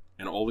good,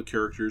 and all the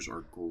characters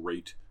are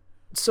great.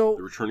 So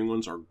the returning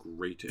ones are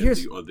great, and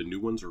the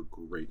new ones are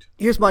great.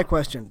 Here's my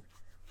question: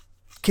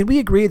 can we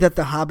agree that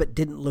The Hobbit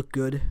didn't look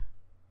good?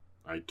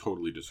 I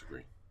totally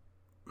disagree.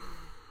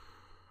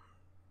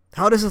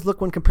 How does this look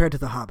when compared to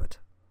The Hobbit?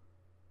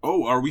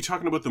 Oh, are we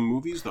talking about the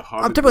movies? The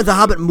Hobbit. I'm talking about the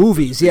Hobbit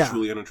movies. Yeah,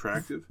 visually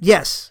unattractive.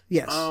 Yes.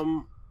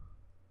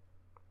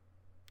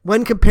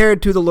 When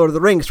compared to the Lord of the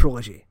Rings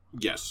trilogy.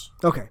 Yes.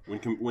 Okay.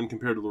 When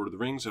compared to Lord of the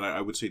Rings, and I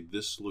would say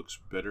this looks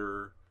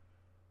better.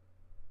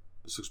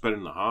 This looks better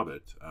than The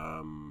Hobbit.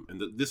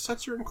 And the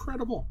sets are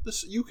incredible.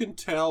 You can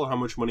tell how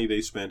much money they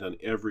spent on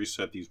every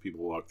set these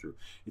people walk through.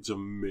 It's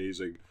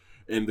amazing.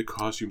 And the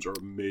costumes are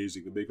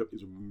amazing. The makeup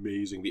is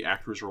amazing. The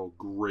actors are all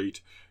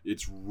great.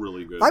 It's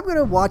really good. I'm going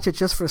to watch it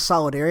just for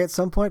solidarity at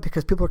some point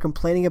because people are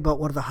complaining about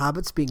one of the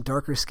Hobbits being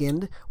darker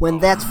skinned when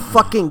that's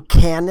fucking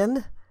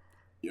canon.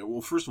 Yeah, well,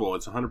 first of all,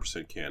 it's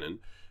 100% canon.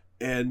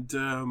 And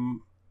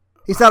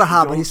he's not a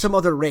Hobbit. He's some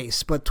other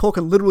race. But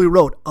Tolkien literally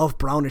wrote of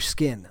brownish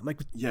skin. I'm like,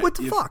 what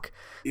the fuck?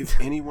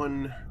 If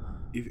anyone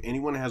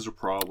has a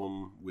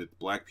problem with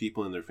black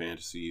people in their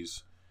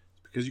fantasies,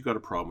 it's because you got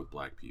a problem with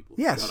black people.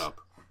 Yes. Shut up.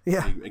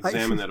 Yeah,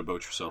 examine that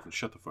about yourself and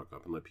shut the fuck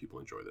up and let people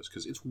enjoy this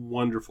because it's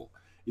wonderful.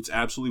 It's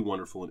absolutely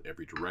wonderful in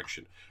every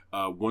direction.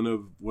 One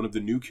of the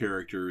new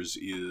characters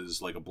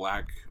is like a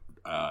black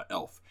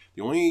elf.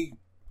 The only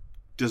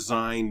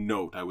design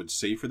note I would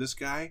say for this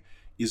guy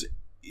is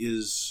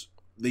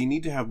they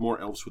need to have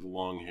more elves with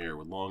long hair,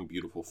 with long,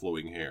 beautiful,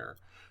 flowing hair.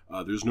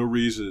 There's no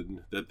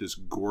reason that this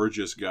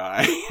gorgeous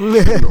guy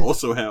can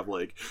also have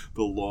like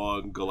the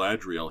long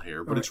Galadriel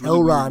hair. But it's really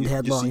Elrond weird.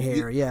 had long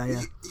hair.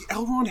 Yeah.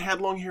 Elrond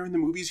had long hair in the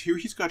movies. Here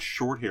he's got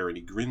short hair and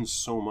he grins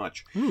so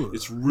much. Ooh,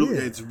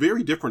 It's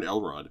very different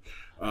Elrond.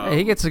 Hey,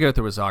 he gets to go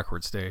through his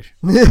awkward stage.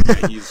 Yeah,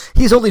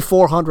 He's only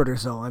 400 or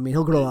so. I mean,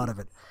 he'll grow out of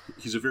it.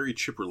 He's a very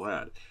chipper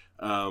lad.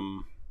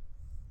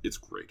 It's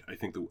great. I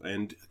think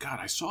and God,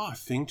 I saw a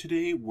thing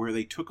today where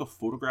they took a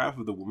photograph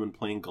of the woman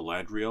playing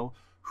Galadriel,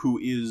 who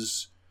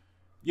is,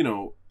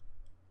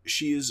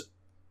 she is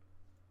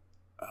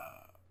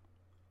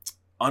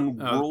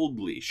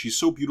unworldly. She's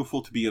so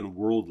beautiful to be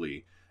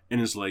unworldly, and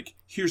is like,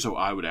 here's how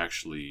I would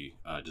actually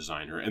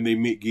design her. And they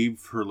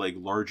gave her like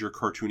larger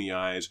cartoony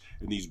eyes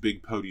and these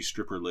big pouty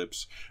stripper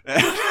lips.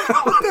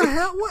 What the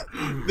hell? What?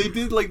 They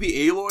did like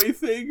the Aloy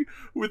thing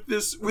with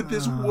this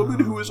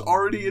woman who is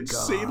already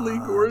insanely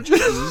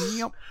gorgeous.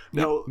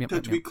 Now,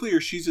 to be clear,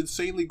 she's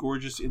insanely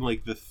gorgeous in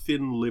like the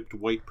thin-lipped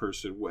white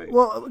person way.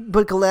 Well,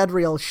 but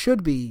Galadriel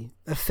should be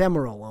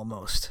ephemeral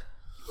almost.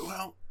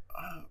 Well,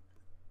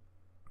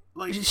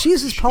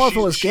 she's as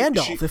powerful as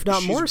Gandalf, if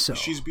not more so.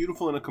 She's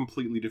beautiful in a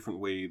completely different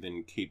way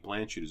than Cate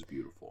Blanchett is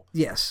beautiful.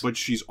 Yes. But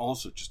she's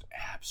also just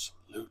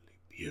absolutely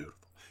beautiful.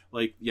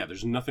 Like, yeah,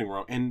 there's nothing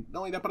wrong. And not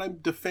only that, but I'm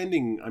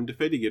defending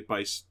it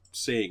by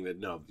saying that,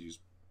 no, she's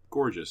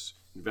gorgeous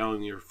and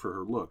valuing her for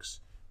her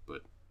looks.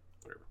 But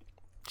whatever.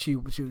 She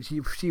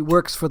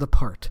works for the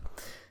part.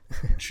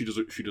 She does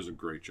a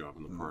great job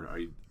in the part.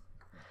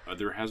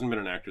 There hasn't been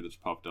an actor that's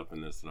popped up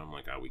in this that I'm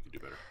like, we could do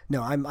better.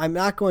 No, I'm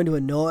not going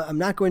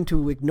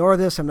to ignore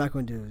this.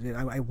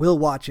 I will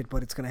watch it,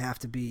 but it's going to have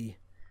to be.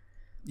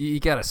 You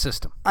got a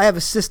system. I have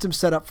a system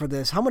set up for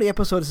this. How many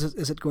episodes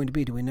is it going to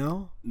be? Do we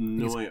know?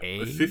 No,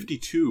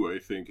 52, I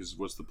think, is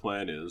what the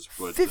plan is.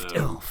 But 50?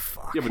 Oh,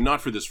 fuck. Yeah, but not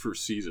for this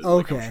first season.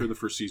 Okay. Like, I'm sure the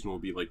first season will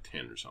be like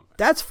 10 or something.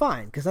 That's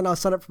fine, because then I'll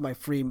set up for my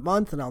free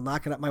month, and I'll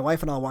knock it up. My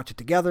wife and I'll watch it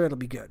together. It'll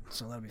be good.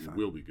 So that'll be fine. It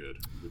will be good.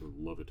 We'll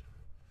love it.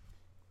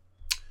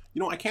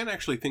 I can't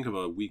actually think of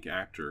a weak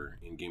actor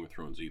in Game of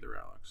Thrones either,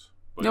 Alex.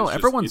 But no,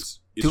 everyone's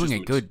doing a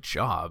good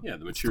job. Yeah,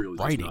 the material is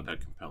just not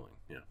that compelling.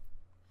 Yeah.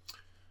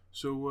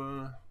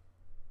 So,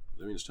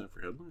 that means it's time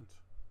for headlines.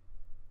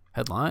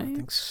 Headlines? I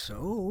think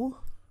so.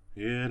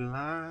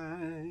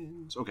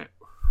 Headlines. Okay.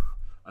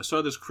 I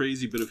saw this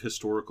crazy bit of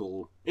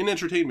in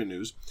entertainment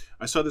news,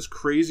 I saw this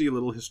crazy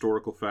little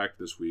historical fact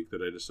this week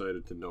that I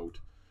decided to note.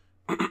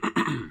 This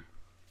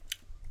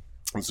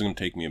is going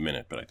to take me a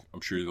minute, but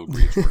I'm sure you'll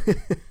agree it's worth it.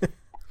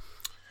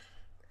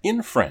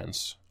 In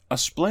France, a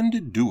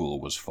splendid duel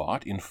was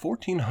fought in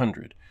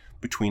 1400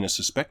 between a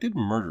suspected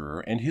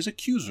murderer and his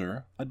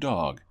accuser, a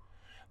dog.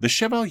 The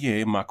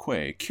Chevalier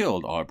Maquet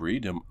killed Aubry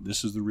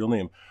this is the real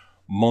name,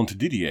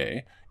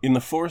 Montdidier, in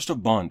the forest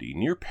of Bondy,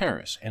 near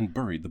Paris, and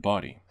buried the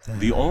body.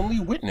 The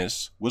only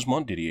witness was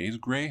Montdidier's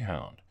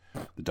greyhound.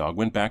 The dog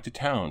went back to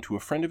town to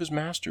a friend of his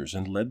master's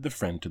and led the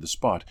friend to the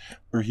spot,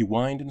 where he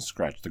whined and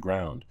scratched the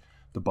ground.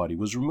 The body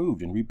was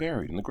removed and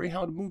reburied, and the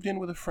greyhound moved in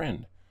with a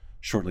friend.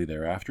 Shortly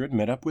thereafter, it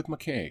met up with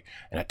Maquet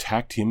and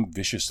attacked him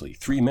viciously.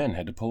 3 men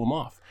had to pull him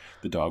off.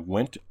 The dog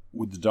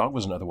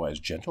was an otherwise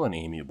gentle and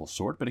amiable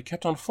sort, but it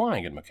kept on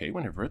flying at Maquet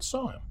whenever it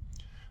saw him.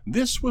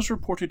 This was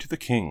reported to the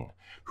king,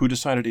 who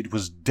decided it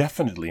was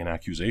definitely an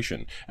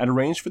accusation and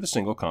arranged for the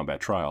single combat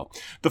trial.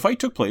 The fight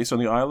took place on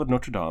the Isle of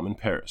Notre Dame in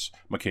Paris,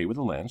 Maquet with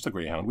a lance, the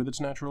greyhound with its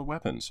natural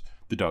weapons.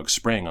 The dog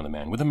sprang on the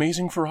man with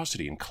amazing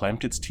ferocity and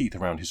clamped its teeth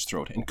around his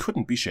throat and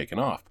couldn't be shaken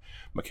off.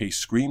 Maquet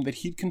screamed that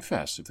he'd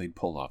confess if they'd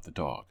pull off the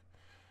dog.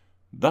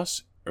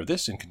 This,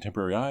 in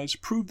contemporary eyes,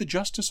 proved the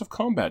justice of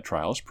combat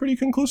trials pretty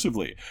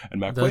conclusively, and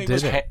Maquet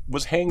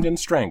was hanged and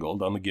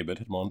strangled on the gibbet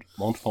at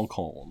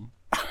Montfaucon.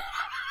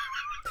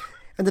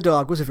 And the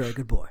dog was a very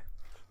good boy.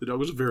 The dog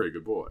was a very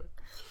good boy.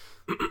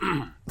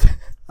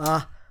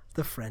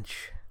 The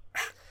French.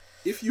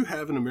 If you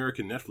have an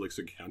American Netflix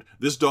account,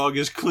 this dog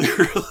is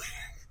clearly...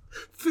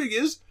 Thing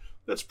is,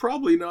 that's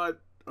probably not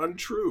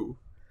untrue.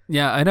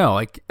 Yeah, I know.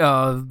 Like,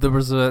 there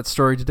was a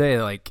story today,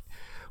 like,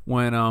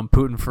 when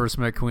Putin first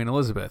met Queen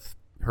Elizabeth,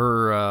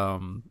 her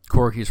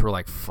corgis were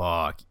like,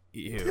 fuck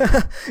you.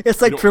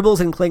 It's like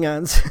tribbles and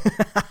Klingons.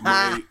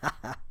 I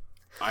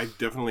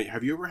definitely...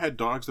 Have you ever had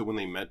dogs that when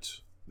they met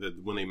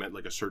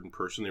like a certain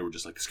person, they were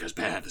just like, this guy's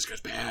bad.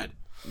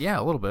 Yeah,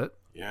 a little bit.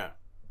 Yeah.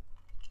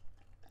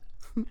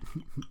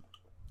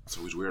 It's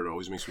always weird. It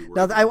always makes me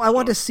worried. Now, I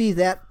want to see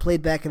that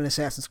played back in an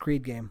Assassin's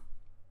Creed game.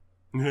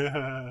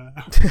 I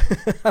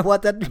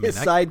want that to be a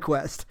side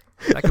quest.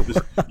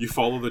 You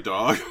follow the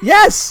dog?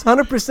 Yes,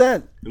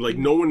 100%. Like,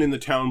 no one in the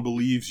town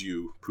believes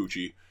you,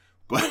 Poochie,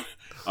 but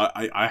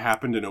I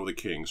happen to know the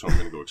king, so I'm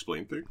going to go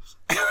explain things.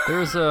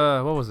 There's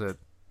what was it?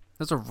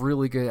 There's a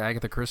really good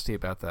Agatha Christie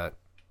about that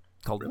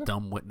called Really?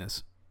 Dumb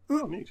Witness.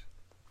 Oh, neat.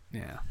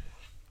 Yeah.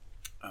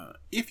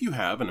 If you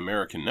have an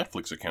American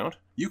Netflix account,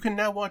 you can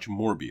now watch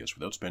Morbius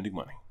without spending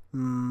money.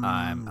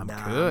 I'm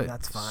good.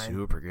 That's fine.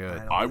 Super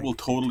good. I will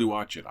totally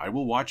watch it. I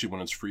will watch it when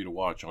it's free to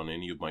watch on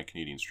any of my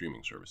Canadian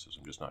streaming services.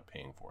 I'm just not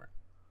paying for it.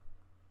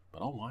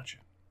 But I'll watch it.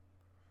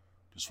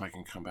 just so I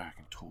can come back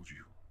and tell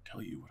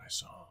you what I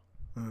saw.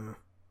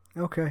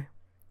 Okay.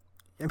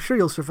 I'm sure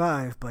you'll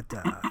survive, but...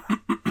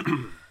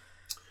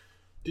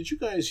 Did you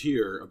guys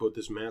hear about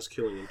this mass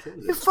killing in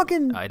Canada? You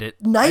fucking I did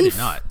knife?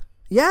 not.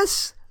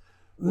 Yes?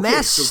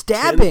 Mass so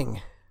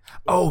stabbing.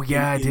 Oh,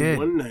 yeah, I did. In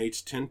one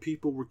night, 10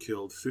 people were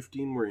killed,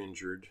 15 were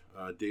injured.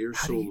 A day or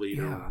so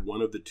later,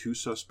 one of the 2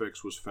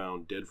 suspects was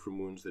found dead from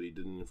wounds that he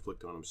didn't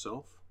inflict on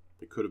himself.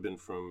 It could have been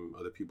from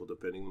other people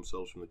defending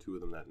themselves from the 2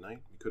 of them that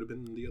night. It could have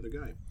been the other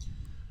guy.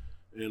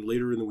 And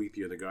later in the week,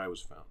 the other guy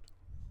was found.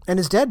 And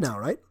is dead now,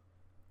 right?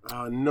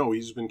 No,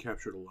 he's been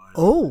captured alive.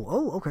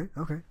 Oh, okay.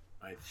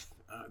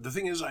 The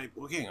thing is,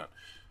 hang on.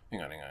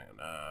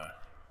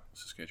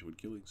 Saskatchewan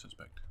killing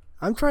suspect.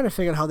 I'm trying to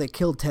figure out how they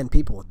killed 10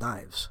 people with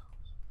knives.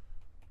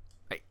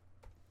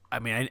 I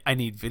mean, I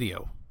need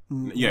video.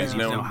 Yeah, he's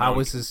now. How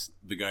is this?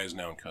 The guy is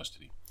now in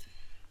custody.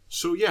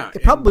 So yeah,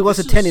 it probably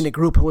wasn't 10 in a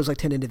group. It was like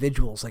 10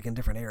 individuals, like in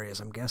different areas.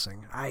 I'm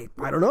guessing. I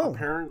don't know.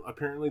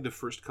 Apparently, the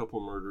first couple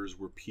murders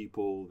were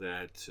people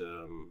that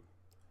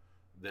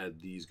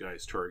these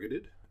guys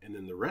targeted, and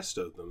then the rest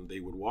of them, they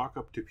would walk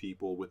up to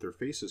people with their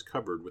faces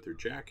covered with their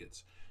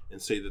jackets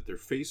and say that their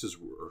faces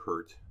were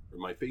hurt, or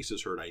my face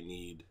is hurt. I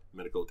need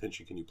medical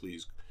attention. Can you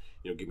please,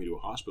 get me to a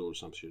hospital or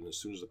something? And as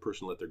soon as the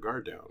person let their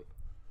guard down,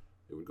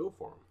 they would go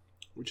for them,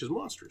 which is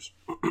monstrous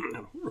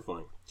and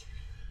horrifying.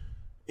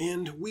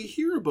 And we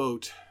hear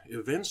about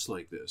events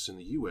like this in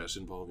the U.S.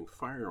 involving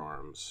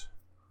firearms,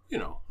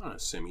 on a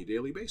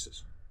semi-daily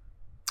basis.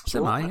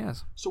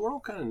 Yes. So we're all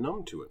kind of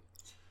numb to it,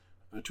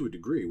 to a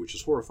degree, which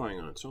is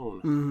horrifying on its own.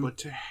 Mm-hmm. But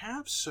to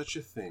have such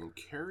a thing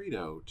carried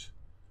out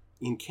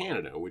in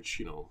Canada,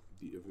 which,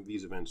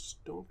 these events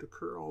don't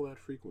occur all that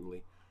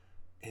frequently,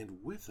 and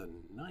with a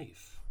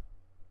knife...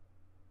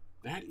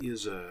 That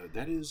is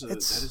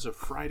a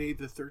Friday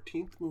the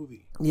 13th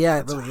movie. Yeah,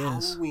 it it's really a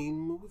is. Halloween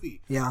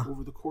movie. Yeah.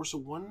 Over the course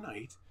of one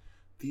night,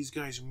 these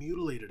guys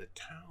mutilated a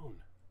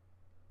town.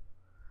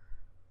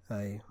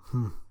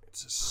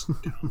 It's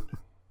astounding.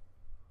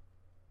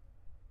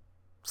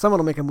 Someone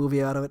will make a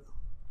movie out of it.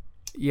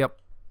 Yep.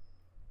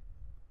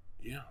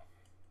 Yeah.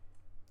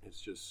 It's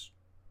just...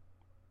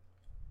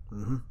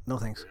 Mm-hmm. No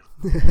thanks.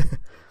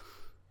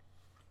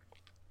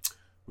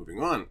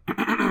 Moving on.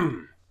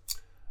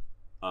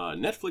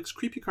 Netflix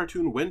creepy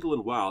cartoon Wendell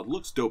and Wild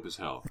looks dope as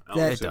hell.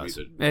 It does.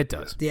 It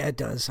does. Yeah, it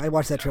does. I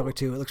watched that trailer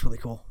too. It looks really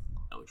cool.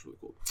 That looks really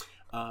cool.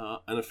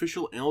 An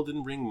official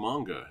Elden Ring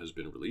manga has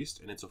been released,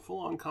 and it's a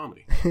full-on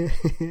comedy.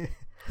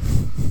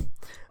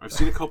 I've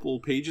seen a couple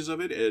pages of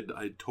it, and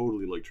I'd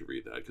totally like to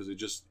read that, because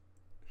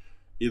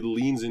it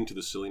leans into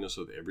the silliness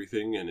of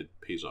everything, and it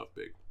pays off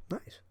big.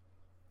 Nice.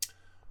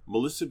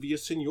 Melissa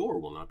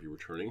Villaseñor will not be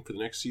returning for the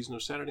next season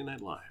of Saturday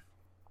Night Live.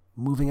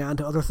 Moving on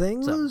to other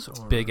things?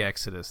 Big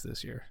exodus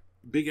this year.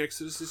 Big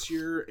exodus this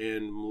year,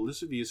 and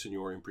Melissa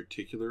Villaseñor in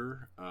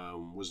particular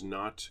was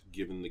not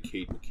given the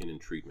Kate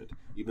McKinnon treatment,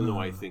 even though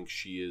I think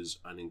she is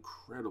an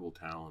incredible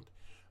talent.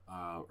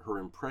 Her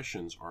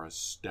impressions are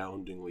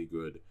astoundingly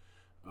good.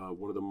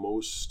 One of the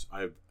most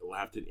I've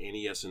laughed at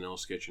any SNL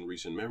sketch in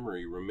recent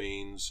memory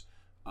remains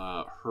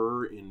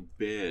her in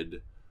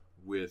bed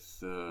with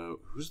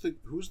who's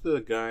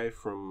the guy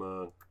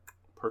from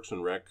Parks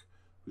and Rec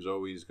who's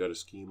always got a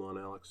scheme on,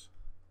 Alex?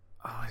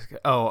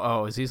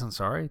 Aziz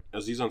Ansari?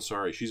 Aziz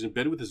Ansari. She's in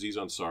bed with Aziz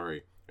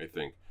Ansari, I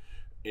think.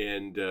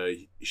 And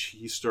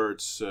he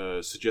starts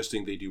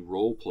suggesting they do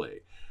role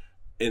play.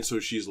 And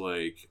so she's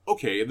like,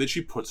 okay. And then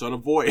she puts on a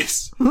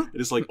voice. And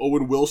it's like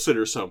Owen Wilson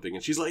or something.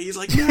 And he's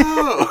like,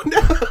 no.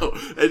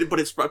 But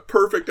it's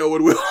perfect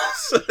Owen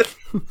Wilson.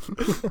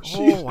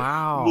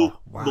 Wow.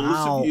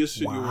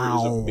 Melissa Villaseñor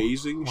is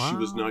amazing. She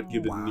was not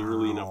given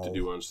nearly enough to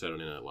do on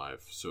Saturday Night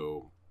Live.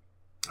 So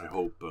I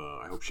hope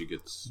she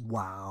gets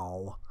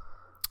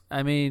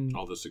I mean,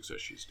 all the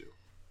success she's due.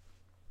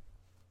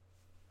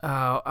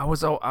 I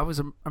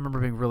remember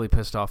being really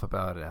pissed off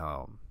about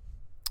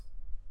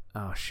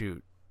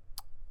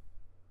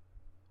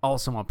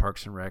also on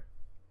Parks and Rec,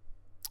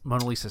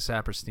 Mona Lisa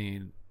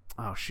Saperstein.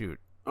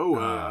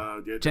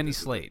 Jenny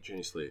Slate.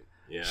 Jenny Slate.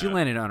 Yeah. She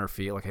landed on her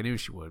feet like I knew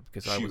she would,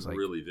 because I was like, she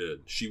really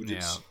did. She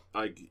did.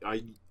 Yeah.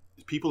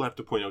 People have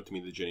to point out to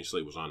me that Jenny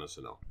Slate was on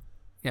SNL.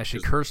 Yeah,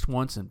 she cursed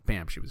once and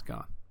bam, she was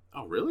gone.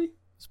 Oh, really?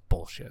 It's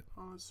bullshit.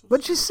 Oh, so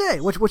What'd she say?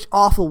 Which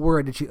awful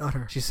word did she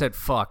utter? She said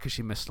fuck because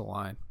she missed a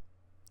line.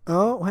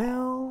 Oh,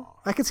 well,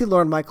 I can see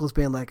Lorne Michaels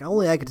being like,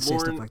 only I get to say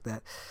stuff like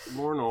that.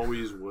 Lauren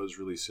always was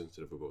really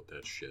sensitive about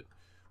that shit.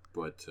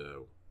 But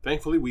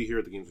thankfully, we here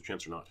at the Games of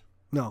Chance are not.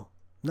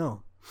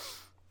 No.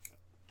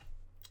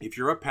 If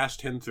you're up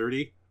past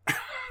 10:30,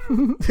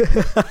 you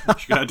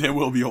goddamn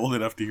well be old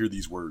enough to hear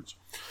these words.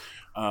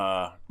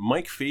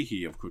 Mike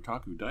Fahey of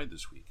Kotaku died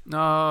this week.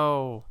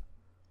 No.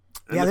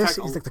 And yeah, he's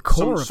like the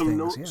core of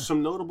things.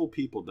 Some notable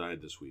people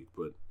died this week,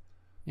 but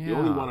the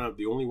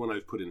only one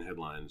I've put in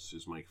headlines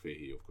is Mike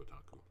Fahey of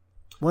Kotaku.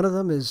 One of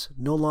them is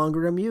no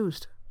longer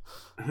amused.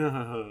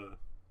 I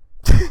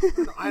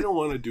don't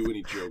want to do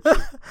any jokes.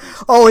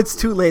 Oh, it's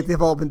too late.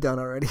 They've all been done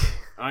already.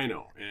 I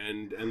know,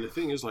 and the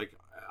thing is, like,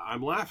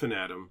 I'm laughing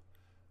at him,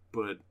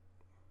 but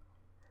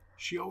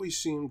She always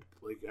seemed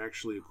like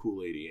actually a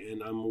cool lady,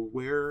 and I'm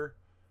aware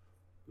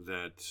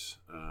that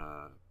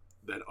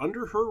that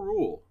under her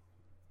rule,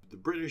 the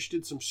British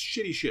did some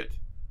shitty shit.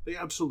 They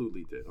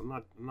absolutely did. I'm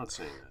not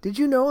saying that. Did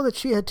you know that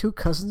she had 2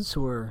 cousins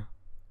who were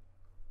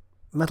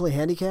mentally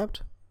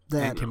handicapped?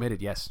 And committed,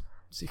 yes.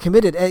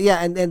 Committed,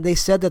 and they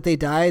said that they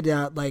died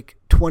like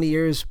 20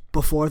 years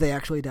before they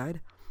actually died.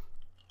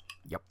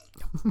 Yep.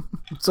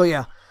 So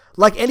yeah,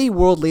 like any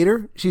world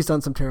leader, she's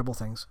done some terrible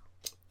things.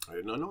 I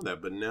did not know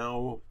that, but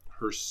now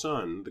her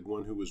son, the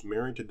one who was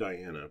married to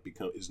Diana,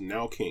 is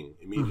now king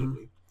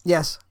immediately.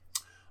 Yes.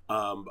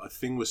 A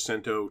thing was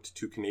sent out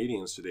to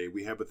Canadians today.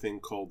 We have a thing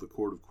called the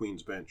Court of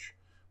Queen's Bench,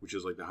 which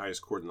is like the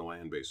highest court in the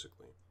land,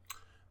 basically.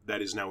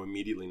 That is now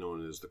immediately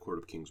known as the Court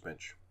of King's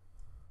Bench.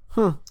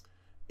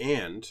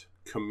 And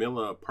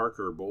Camilla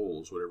Parker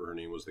Bowles, whatever her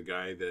name was, the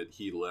guy that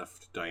he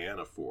left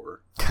Diana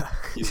for,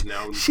 is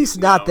now... She's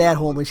not that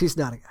homely. She's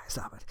not a guy.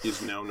 Stop it.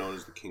 Is now known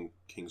as the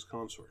king's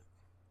consort.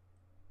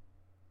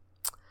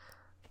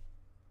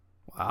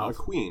 Wow. Not a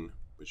queen,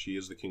 but she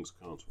is the king's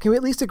consort. Can we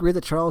at least agree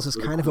that Charles is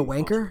kind of a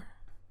wanker? Consort.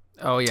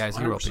 Oh, yeah, he's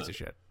a real 100%. piece of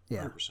shit.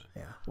 Yeah. 100%.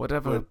 Yeah.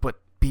 Whatever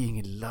but being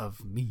in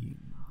love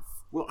means.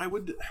 Well, I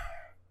would...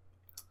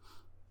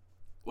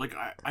 Like,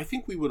 I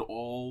think we would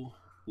all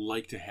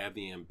like to have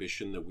the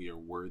ambition that we are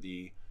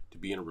worthy to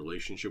be in a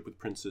relationship with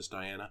Princess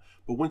Diana.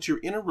 But once you're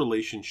in a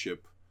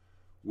relationship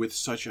with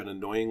such an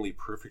annoyingly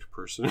perfect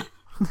person,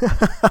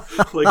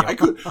 like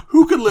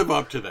who could live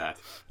up to that?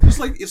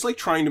 It's like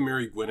trying to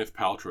marry Gwyneth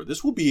Paltrow.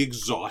 This will be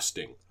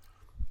exhausting.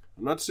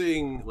 I'm not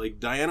saying, like,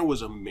 Diana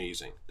was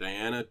amazing.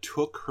 Diana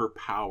took her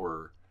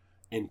power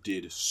and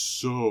did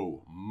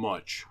so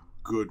much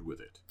good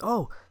with it.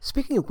 Oh,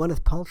 speaking of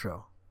Gwyneth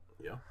Paltrow.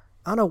 Yeah.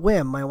 On a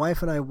whim, my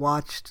wife and I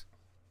watched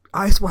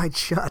Eyes Wide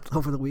Shut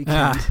over the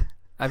weekend.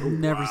 I've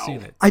never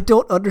seen it. I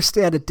don't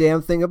understand a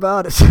damn thing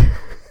about it.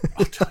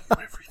 I'll tell you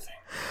everything.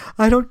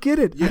 I don't get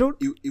it. Yeah, I don't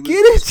it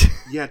get it.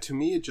 Yeah, to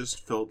me it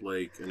just felt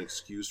like an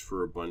excuse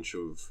for a bunch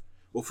of...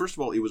 Well, first of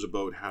all, it was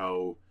about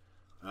how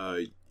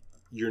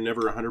you're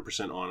never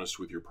 100% honest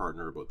with your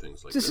partner about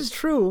things like this. This is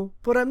true,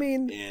 but I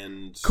mean...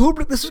 And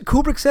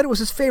Kubrick said it was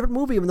his favorite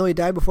movie, even though he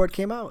died before it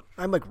came out.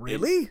 I'm like,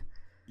 really?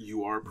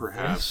 You are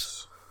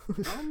perhaps...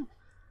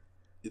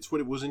 it's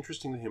what it was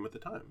interesting to him at the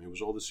time. It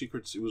was all the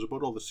secrets. It was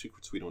about all the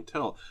secrets we don't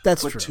tell.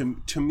 That's but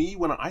true. To me,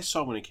 when I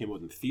saw when it came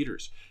out in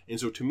theaters, and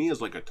so to me,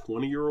 as like a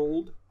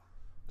 20-year-old,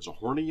 as a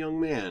horny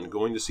young man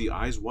going to see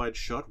Eyes Wide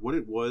Shut, what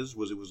it was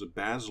a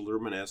Baz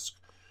Luhrmann-esque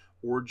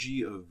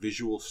orgy of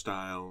visual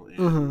style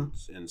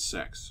and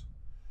sex.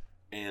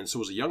 And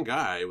so as a young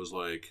guy, it was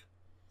like,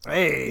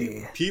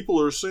 hey,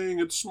 people are saying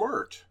it's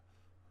smart.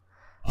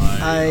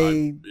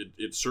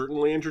 It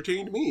certainly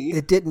entertained me.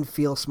 It didn't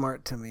feel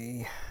smart to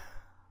me.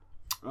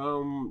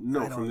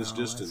 No, from this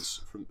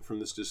distance, from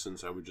this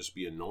distance, I would just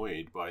be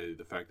annoyed by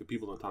the fact that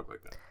people don't talk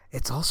like that.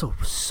 It's also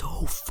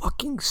so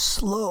fucking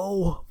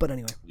slow. But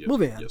anyway,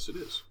 moving on. Yes, it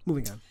is.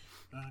 Moving on.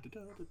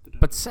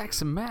 But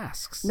sex and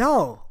masks.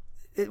 No,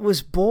 it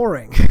was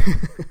boring.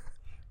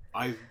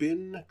 I've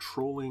been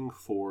trolling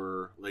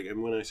for, like,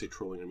 and when I say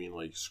trolling, I mean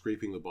like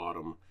scraping the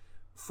bottom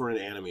for an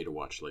anime to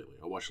watch lately.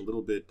 I watched a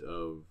little bit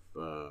of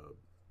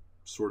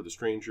Sword of the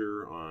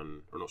Stranger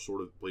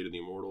Sword of Blade of the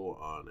Immortal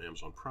on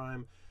Amazon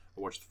Prime. I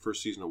watched the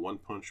first season of One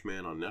Punch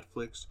Man on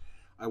Netflix.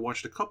 I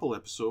watched a couple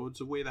episodes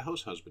of Way the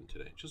House Husband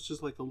today, just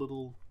as like a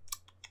little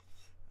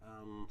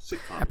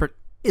sitcom.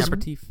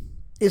 Aperitif.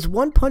 Is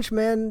One Punch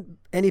Man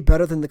any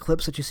better than the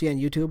clips that you see on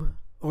YouTube?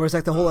 Or is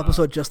like the whole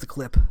episode just a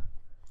clip?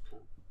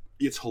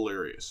 It's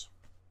hilarious.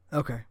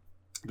 Okay.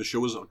 The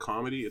show is a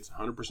comedy. It's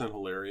 100%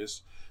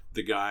 hilarious.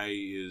 The guy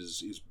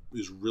is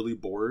really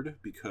bored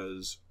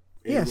because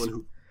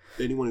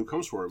anyone who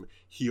comes for him,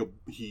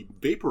 he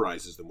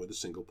vaporizes them with a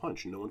single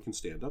punch. No one can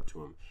stand up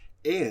to him.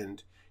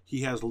 And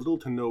he has little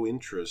to no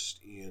interest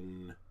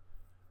in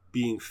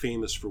being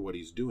famous for what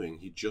he's doing.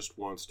 He just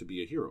wants to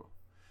be a hero.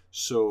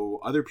 So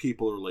other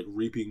people are like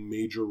reaping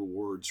major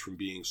rewards from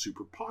being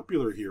super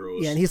popular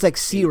heroes. Yeah, and he's like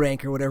C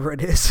rank or whatever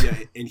it is. Yeah,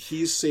 and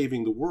he's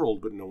saving the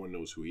world, but no one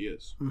knows who he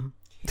is. Mm-hmm.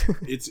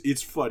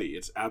 It's funny.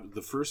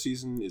 The first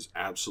season is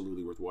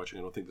absolutely worth watching.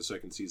 I don't think the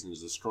second season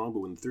is as strong, but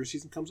when the third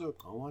season comes out,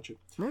 I'll watch it.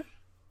 Yeah.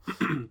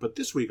 But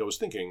this week I was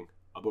thinking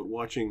about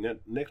watching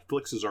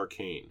Netflix's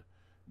Arcane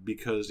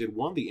because it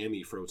won the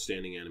Emmy for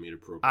Outstanding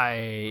Animated Program.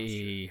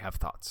 I have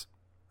thoughts.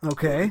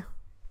 Okay.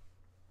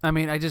 I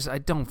mean, I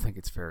don't think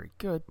it's very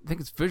good. I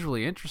think it's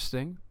visually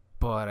interesting,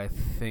 but I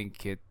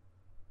think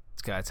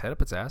it's got its head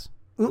up its ass.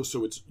 Oh,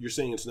 so you're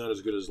saying it's not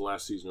as good as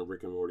last season of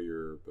Rick and Morty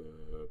or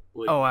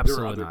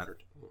absolutely not.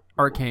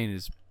 Arcane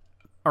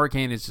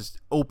is just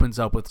opens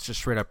up with just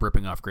straight up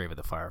ripping off Grave of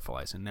the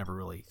Fireflies and never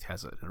really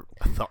has a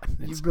thought.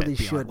 You really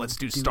should. Let's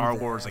do Star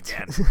Wars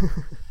again.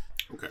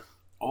 Okay.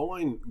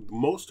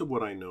 Most of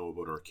what I know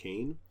about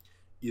Arcane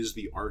is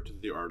the art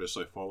that the artists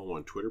I follow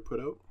on Twitter put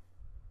out,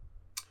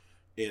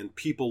 and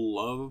people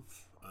love.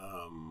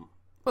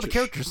 The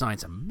character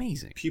design's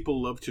amazing.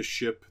 People love to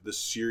ship the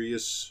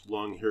serious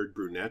long-haired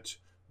brunette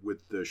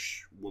with the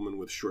woman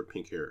with short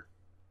pink hair,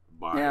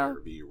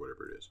 or B or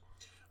whatever it is.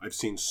 I've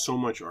seen so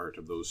much art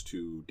of those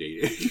two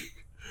dating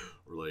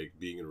or like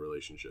being in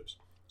relationships.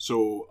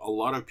 So a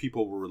lot of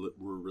people were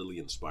really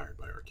inspired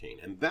by Arcane,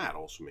 and that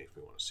also makes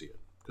me want to see it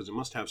because it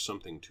must have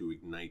something to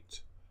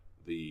ignite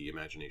the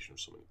imagination of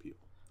so many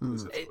people.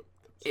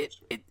 It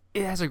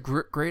has a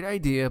great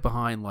idea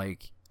behind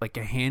like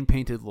a hand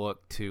painted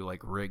look to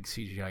like rig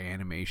CGI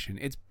animation.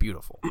 It's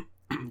beautiful.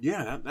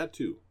 Yeah, that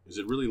too. Is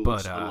it really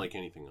looks unlike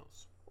anything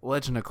else?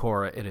 Legend of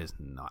Korra, it is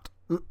not.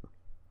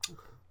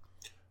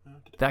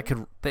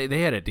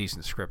 They had a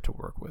decent script to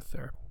work with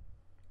there.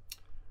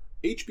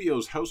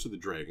 HBO's House of the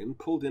Dragon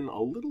pulled in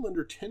a little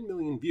under 10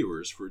 million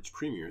viewers for its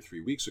premiere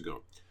 3 weeks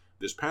ago.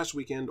 This past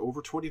weekend,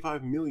 over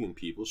 25 million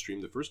people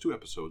streamed the first 2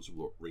 episodes of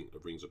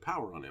Rings of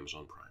Power on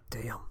Amazon Prime.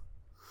 Damn.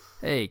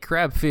 Hey,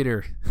 Crab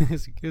Feeder.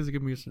 Here's a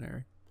good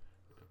mercenary.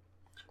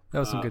 That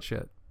was some good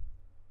shit.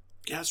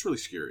 Yeah, it's really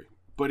scary.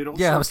 But it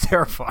also, it was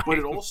terrifying. But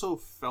it also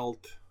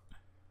felt,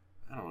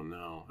 I don't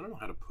know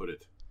how to put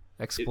it.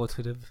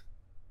 Exploitative.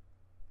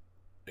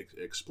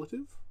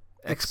 Expletive?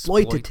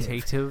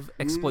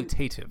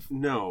 Exploitative.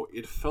 No,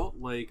 it felt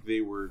like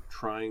they were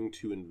trying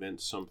to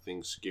invent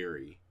something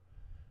scary,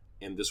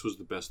 and this was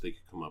the best they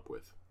could come up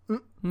with.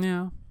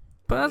 Yeah,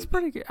 but that's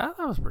pretty good. That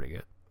was pretty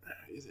good.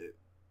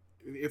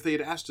 If they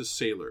had asked a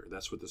sailor,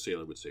 that's what the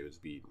sailor would say was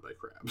be eaten by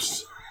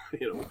crabs.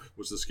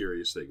 Was the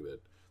scariest thing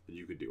that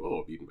you could do.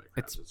 Oh, eaten by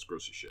crabs. It's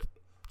gross as shit.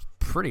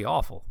 Pretty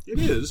awful. It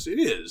is.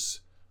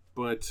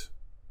 But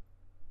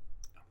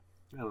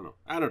I don't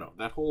know.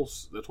 That whole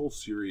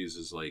series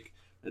is like,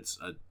 it's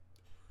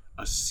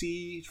a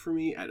C for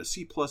me, at a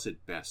C plus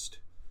at best.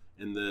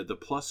 And the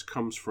plus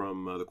comes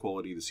from the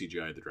quality of the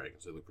CGI of the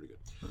dragons. They look pretty good.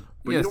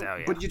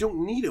 But, but you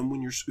don't need them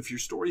if your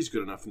story's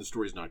good enough and the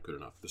story's not good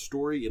enough. The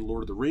story in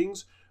Lord of the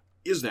Rings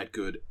is that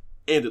good,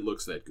 and it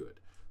looks that good.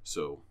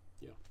 So,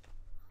 yeah.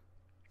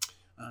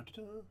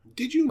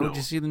 Did you know? Did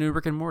you see the new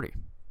Rick and Morty?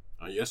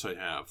 Yes, I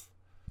have.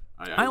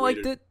 I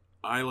liked it.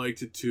 I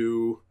liked it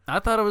too. I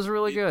thought it was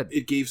really good.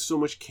 It gave so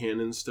much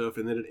canon stuff,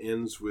 and then it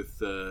ends with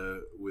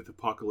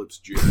Apocalypse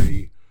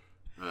Jerry,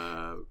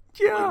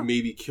 like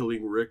maybe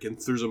killing Rick.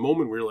 And there's a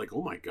moment where you're like,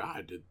 "Oh my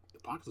God, did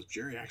Apocalypse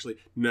Jerry actually?"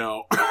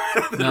 No,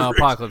 no,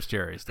 Apocalypse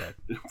Jerry's dead.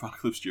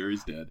 Apocalypse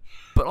Jerry's dead.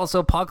 But also,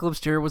 Apocalypse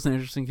Jerry was an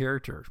interesting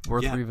character,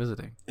 worth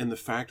revisiting. And the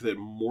fact that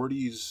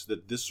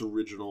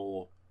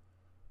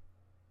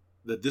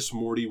this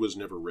Morty was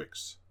never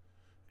Rick's.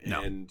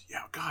 And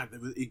God,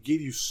 it gave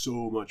you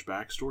so much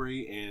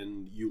backstory,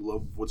 and you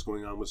love what's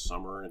going on with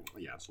Summer, and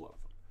it's a lot of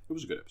fun. It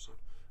was a good episode.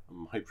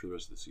 I'm hyped for the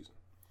rest of the season.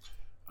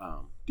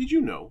 Did you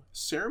know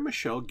Sarah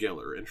Michelle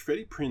Gellar and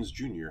Freddie Prinze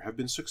Jr. have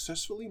been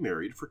successfully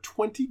married for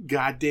 20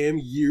 goddamn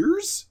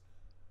years?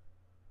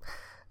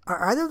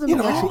 Are either of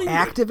them actually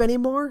active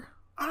anymore?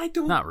 I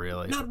don't. Not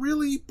really. Not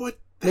really, but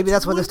maybe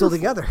that's why they're still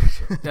together.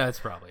 That's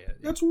probably it.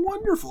 That's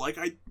wonderful. Like,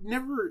 I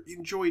never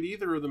enjoyed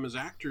either of them as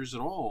actors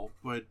at all,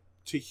 but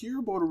to hear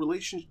about a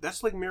relationship,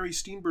 that's like Mary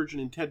Steenburgen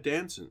and Ted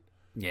Danson.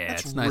 Yeah,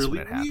 that's it's nice really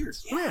when it weird.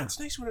 happens. Yeah, it's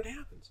nice when it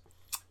happens.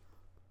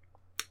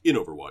 In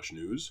Overwatch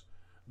news,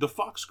 the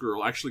Fox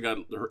girl actually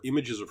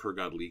images of her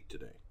got leaked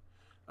today.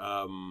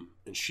 And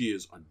she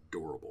is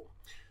adorable.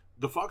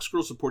 The Fox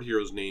girl support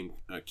hero's name,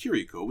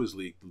 Kiriko, was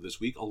leaked this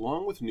week,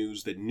 along with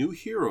news that new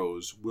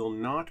heroes will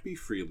not be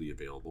freely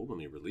available when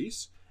they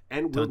release,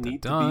 and will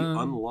need to be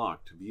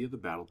unlocked via the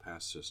Battle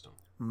Pass system.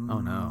 Oh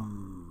no.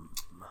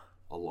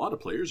 A lot of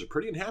players are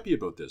pretty unhappy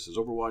about this, as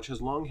Overwatch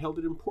has long held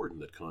it important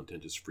that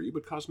content is free,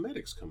 but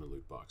cosmetics come in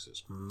loot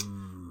boxes.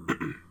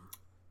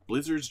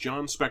 Blizzard's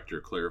John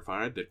Spector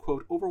clarified that,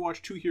 quote,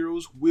 Overwatch 2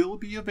 heroes will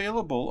be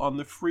available on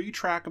the free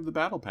track of the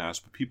Battle Pass,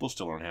 but people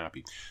still aren't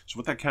happy. So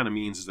what that kind of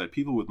means is that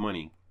people with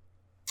money,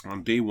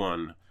 on day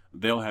one,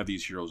 they'll have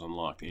these heroes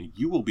unlocked, and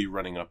you will be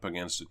running up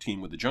against a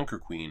team with the Junker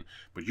Queen,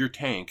 but your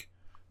tank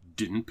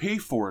didn't pay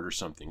for it or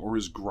something, or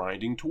is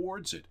grinding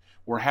towards it,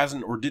 or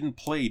didn't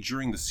play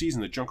during the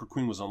season that Junker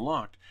Queen was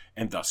unlocked,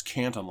 and thus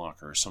can't unlock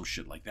her, or some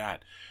shit like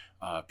that.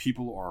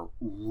 People are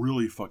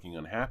really fucking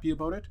unhappy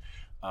about it.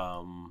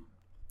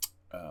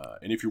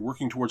 And if you're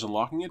working towards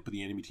unlocking it, but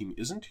the enemy team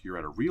isn't, you're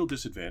at a real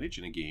disadvantage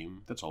in a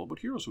game that's all about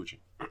hero switching.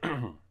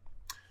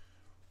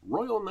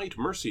 Royal Knight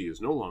Mercy is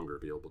no longer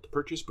available to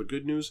purchase, but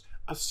good news,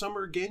 a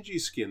summer Genji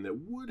skin that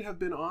would have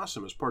been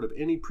awesome as part of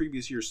any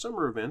previous year's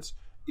summer events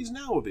is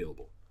now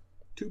available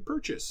to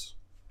purchase.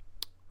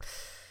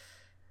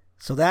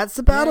 So that's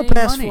the Battle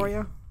Pass for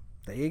you.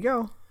 There you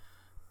go.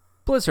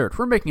 Blizzard,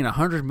 we're making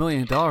 $100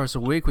 million a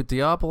week with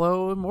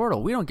Diablo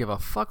Immortal. We don't give a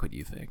fuck what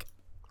you think.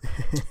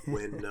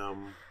 When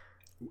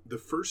the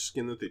first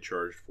skin that they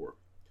charged for,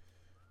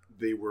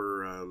 they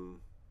were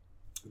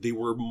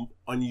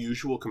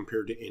unusual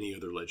compared to any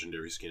other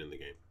legendary skin in the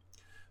game.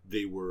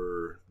 They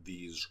were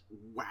these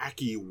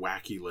wacky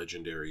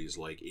legendaries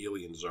like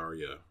Alien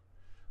Zarya,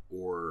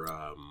 or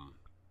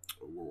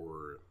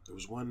there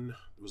was one.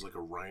 It was like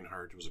a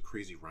Reinhardt. It was a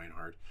crazy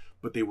Reinhardt,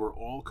 but they were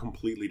all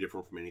completely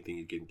different from anything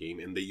you get in game,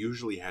 and they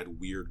usually had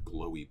weird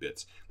glowy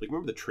bits. Like,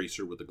 remember the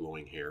Tracer with the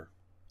glowing hair?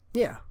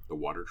 Yeah. The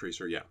water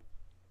Tracer, yeah.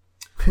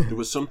 There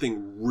was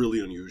something really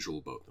unusual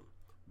about them.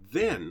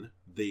 then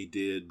they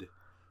did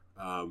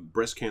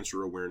Breast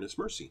Cancer Awareness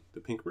Mercy,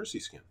 the Pink Mercy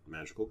skin,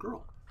 Magical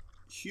Girl.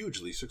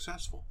 Hugely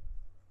successful.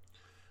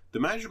 The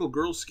Magical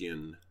Girl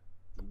skin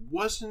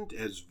wasn't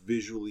as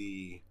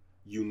visually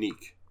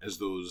unique as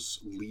those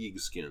League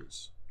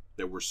skins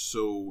that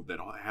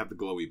have the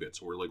glowy bits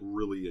and were like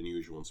really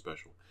unusual and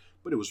special.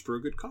 But it was for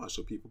a good cause,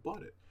 so people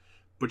bought it.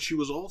 But she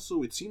was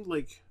also, it seemed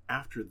like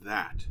after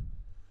that,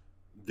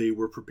 they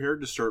were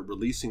prepared to start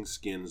releasing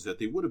skins that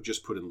they would have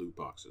just put in loot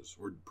boxes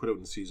or put out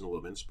in seasonal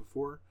events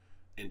before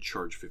and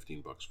charge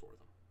 $15 for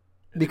them.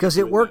 And because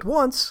it worked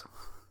once.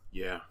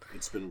 Yeah,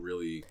 it's been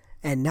really...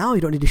 And now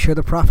you don't need to share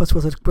the profits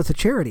with a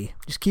charity.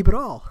 Just keep it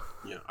all.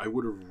 Yeah, I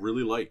would have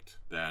really liked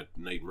that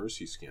Night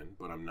Mercy skin,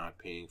 but I'm not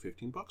paying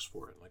 $15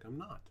 for it. Like, I'm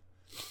not.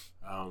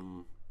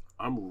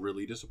 I'm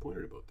really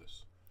disappointed about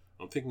this.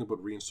 I'm thinking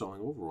about reinstalling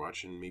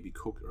Overwatch and maybe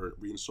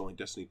reinstalling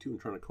Destiny 2 and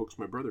trying to coax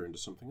my brother into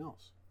something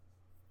else.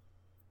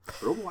 But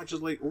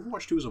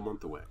Overwatch 2 is a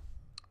month away.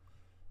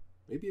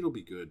 Maybe it'll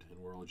be good and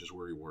we'll all just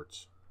worry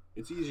warts.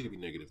 It's easy to be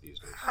negative these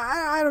days.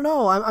 I don't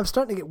know. I'm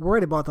starting to get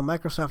worried about the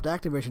Microsoft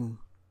Activision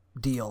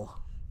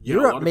deal. Yeah,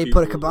 Europe may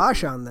put a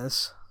kibosh on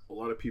this. A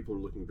lot of people are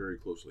looking very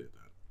closely at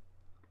that.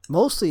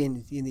 Mostly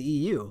in the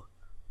EU.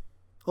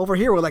 Over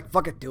here, we're like,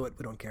 fuck it, do it.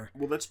 We don't care.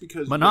 Well, that's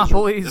because...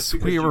 Monopolies,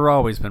 we've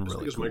always been really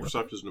because cool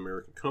Microsoft is an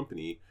American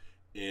company,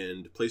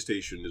 and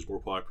PlayStation is more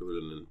popular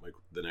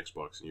than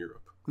Xbox in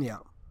Europe. Yeah.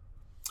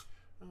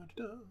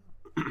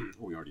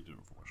 We already did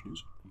Overwatch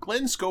news.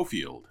 Glenn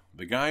Schofield,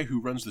 the guy who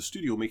runs the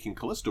studio making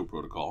Callisto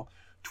Protocol,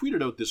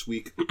 tweeted out this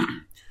week,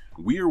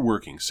 "We are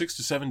working 6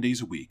 to 7 days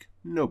a week.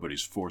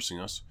 Nobody's forcing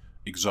us.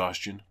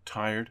 Exhaustion,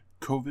 tired,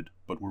 COVID,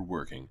 but we're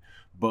working.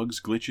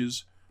 Bugs,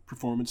 glitches,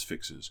 performance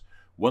fixes.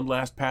 One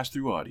last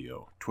pass-through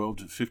audio, 12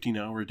 to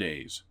 15-hour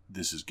days.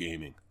 This is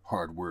gaming.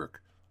 Hard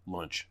work.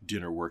 Lunch,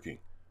 dinner working.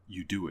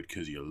 You do it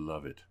because you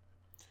love it."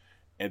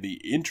 And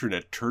the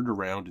internet turned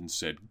around and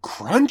said,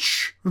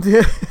 "Crunch?"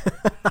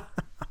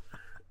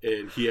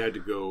 And he had to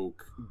go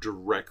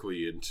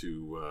directly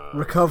into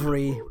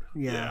recovery. mode.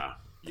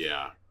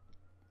 Yeah.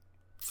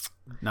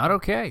 Not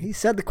okay. He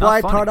said the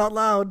quiet part out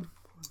loud.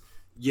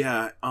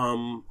 Yeah.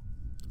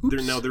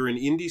 They're an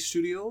indie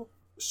studio,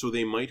 so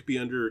they might be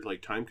under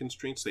like time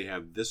constraints. They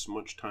have this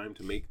much time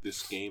to make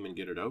this game and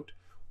get it out,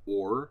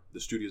 or the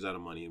studio's out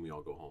of money and we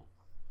all go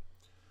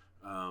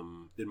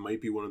home. It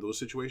might be one of those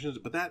situations,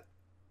 but that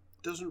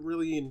doesn't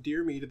really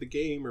endear me to the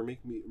game or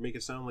make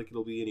it sound like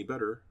it'll be any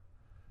better.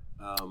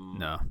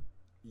 No.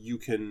 You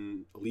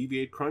can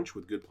alleviate crunch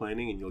with good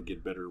planning, and you'll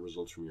get better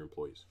results from your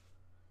employees.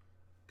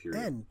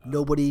 Period. And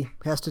nobody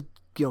has to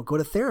go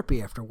to therapy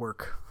after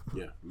work.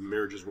 Yeah,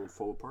 marriages won't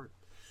fall apart.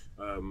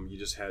 You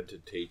just had to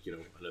take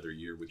another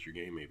year with your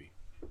game, maybe.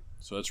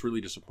 So that's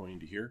really disappointing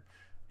to hear.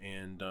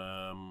 And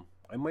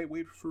I might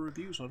wait for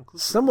reviews on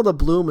Callisto. Some of the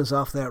bloom is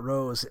off that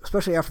rose,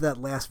 especially after that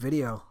last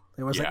video.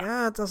 It was like,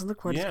 it doesn't look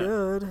quite as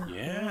good.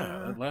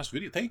 Yeah, that last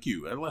video. Thank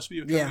you. That last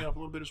video turned me off a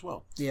little bit as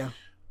well. Yeah.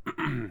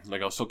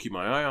 Like, I'll still keep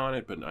my eye on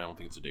it, but I don't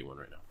think it's a day one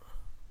right now.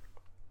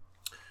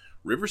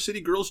 River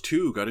City Girls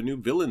 2 got a new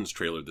Villains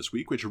trailer this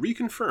week, which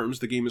reconfirms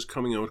the game is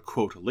coming out,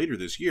 quote, later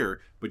this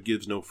year, but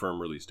gives no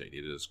firm release date.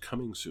 It is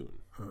coming soon.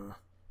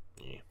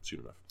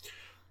 Soon enough.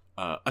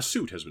 A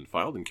suit has been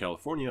filed in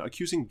California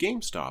accusing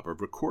GameStop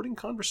of recording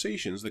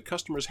conversations that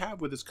customers have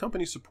with its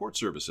company support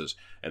services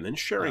and then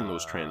sharing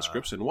those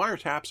transcripts and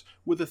wiretaps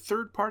with a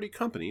third-party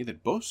company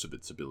that boasts of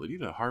its ability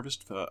to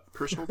harvest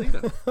personal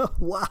data.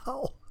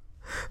 Wow.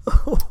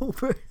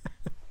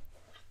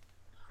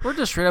 We're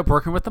just straight up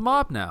working with the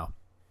mob now.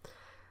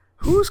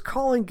 Who's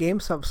calling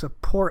GameStop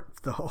support,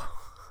 though?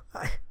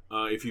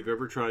 If you've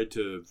ever tried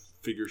to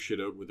figure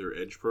shit out with their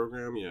Edge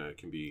program, it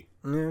can be.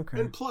 Okay.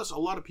 And plus, a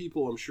lot of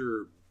people, I'm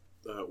sure,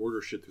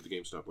 order shit through the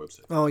GameStop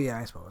website. Oh, yeah,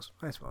 I suppose.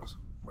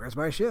 Where's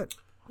my shit?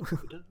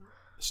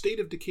 State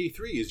of Decay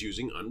 3 is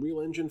using Unreal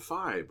Engine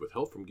 5 with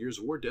help from Gears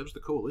of War devs The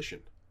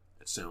Coalition.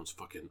 That sounds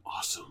fucking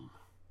awesome.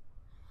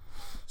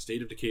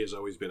 State of Decay has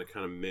always been a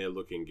kind of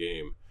meh-looking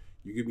game.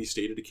 You give me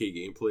State of Decay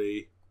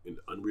gameplay and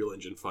Unreal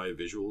Engine 5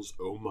 visuals,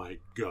 oh my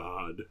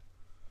god.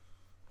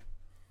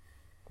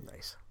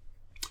 Nice.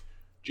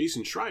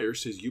 Jason Schreier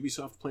says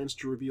Ubisoft plans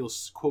to reveal,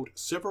 quote,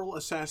 several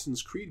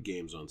Assassin's Creed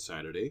games on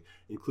Saturday,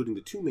 including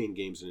the two main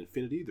games in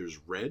Infinity. There's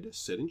Red,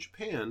 set in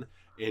Japan,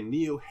 and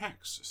Neo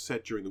Hex,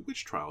 set during the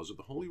witch trials of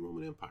the Holy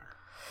Roman Empire.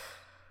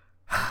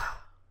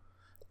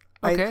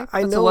 Okay,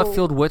 I that's know, a left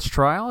field witch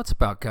trial. It's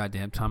about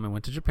goddamn time I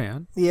went to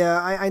Japan.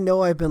 Yeah, I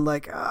know I've been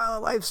like,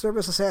 live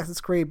service Assassin's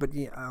Creed, but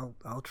yeah,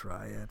 I'll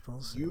try it.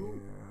 We'll see.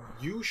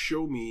 You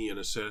show me an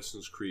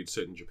Assassin's Creed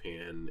set in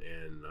Japan,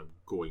 and I'm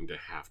going to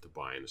have to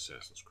buy an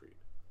Assassin's Creed.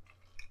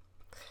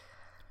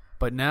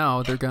 But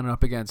now they're gunning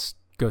up against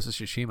Ghost of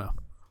Tsushima.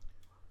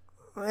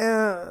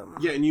 Yeah,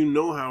 and you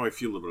know how I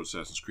feel about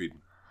Assassin's Creed.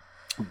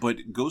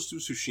 But Ghost of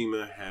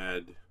Tsushima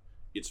had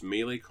its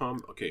melee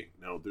combat. Okay,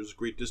 now there's a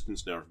great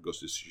distance now from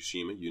Ghost of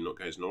Tsushima. You know,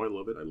 guys know I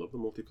love it. I love the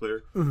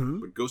multiplayer. Mm-hmm.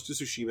 But Ghost of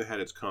Tsushima had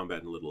its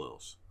combat and little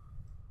else.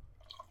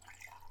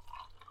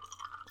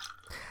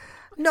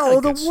 No,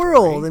 a the good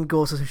world story. in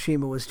Ghost of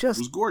Tsushima was It just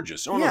was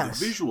gorgeous. Oh Yes.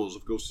 no, the visuals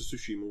of Ghost of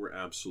Tsushima were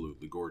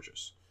absolutely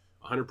gorgeous.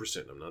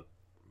 100%. I'm not,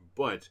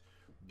 but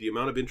the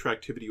amount of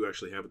interactivity you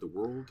actually have with the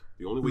world,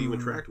 the only way you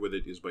interact with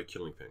it is by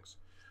killing things.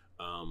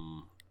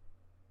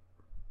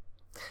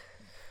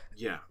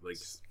 Yeah, like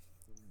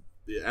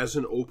as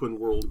an open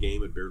world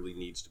game, it barely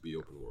needs to be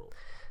open world.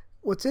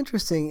 What's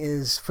interesting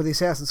is for the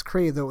Assassin's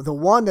Creed, the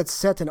one that's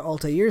set in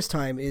Altair's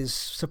time is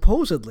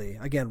supposedly,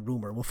 again,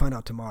 rumor, we'll find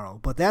out tomorrow,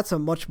 but that's a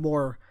much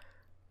more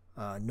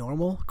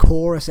normal,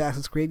 core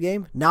Assassin's Creed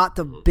game. Not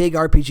the big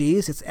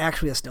RPGs, it's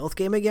actually a stealth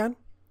game again.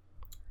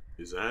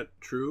 Is that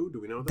true?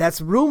 Do we know that?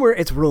 That's rumor,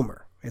 it's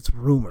rumor. It's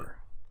rumor.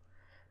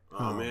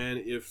 Oh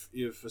man, if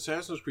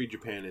Assassin's Creed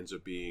Japan ends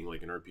up being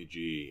like an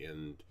RPG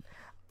and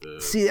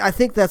See, I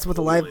think that's what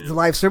the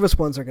live service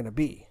ones are going to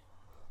be.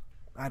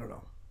 I don't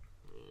know.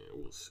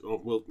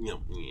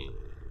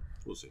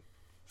 We'll see.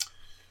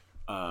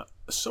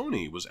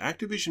 Sony was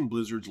Activision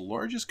Blizzard's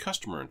largest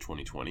customer in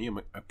 2020,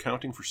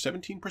 accounting for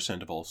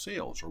 17% of all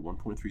sales, or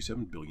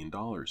 $1.37 billion.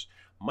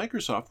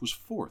 Microsoft was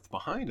fourth,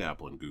 behind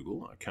Apple and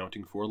Google,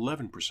 accounting for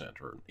 11%,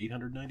 or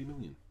 $890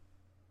 million.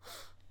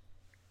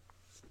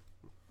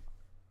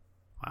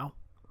 Wow.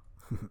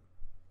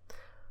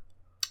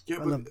 Yeah,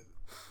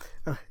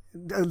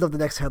 I love the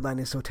next headline,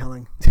 is so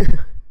telling.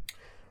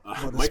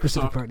 The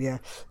specific part, yeah.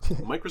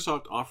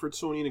 Microsoft offered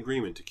Sony an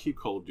agreement to keep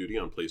Call of Duty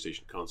on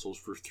PlayStation consoles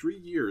for 3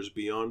 years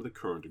beyond the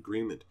current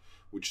agreement,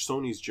 which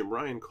Sony's Jim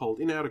Ryan called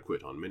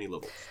inadequate on many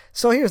levels.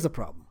 So here's the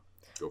problem.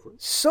 Go for it.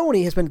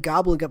 Sony has been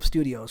gobbling up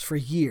studios for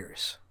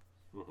years,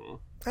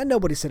 and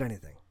nobody said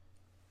anything.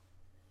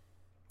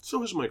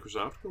 So has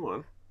Microsoft. Go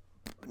on.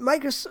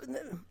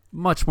 Microsoft,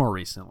 Much more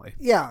recently.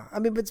 yeah, I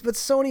mean, but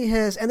Sony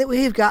has, and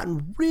we've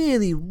gotten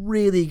really,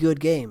 really good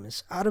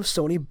games out of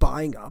Sony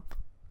buying up,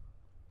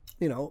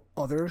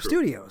 other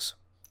studios.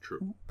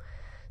 True.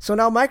 So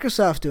now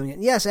Microsoft's doing it.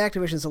 Yes,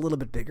 Activision's a little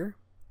bit bigger.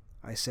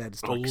 I said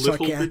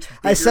bit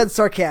I said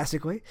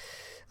sarcastically.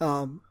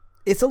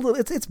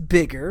 It's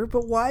bigger,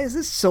 but why is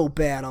this so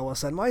bad all of a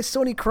sudden? Why is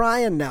Sony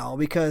crying now?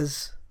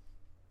 Because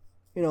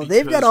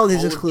they've got all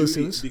these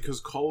exclusives.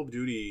 Because Call of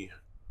Duty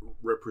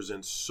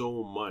represents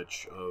so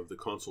much of the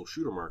console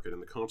shooter market,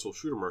 and the console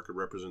shooter market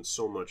represents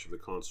so much of the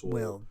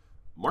console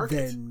market.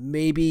 Then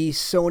maybe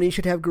Sony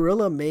should have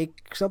Guerrilla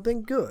make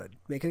something good.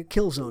 Make a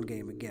Killzone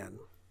game again.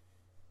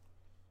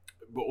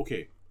 But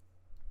okay,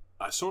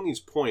 Sony's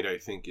point, I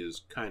think,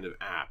 is kind of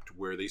apt,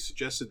 where they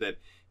suggested that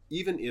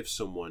even if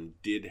someone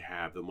did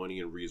have the money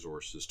and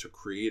resources to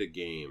create a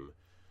game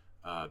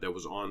that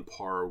was on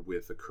par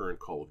with the current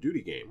Call of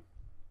Duty game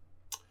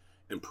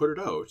and put it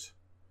out,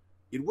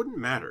 it wouldn't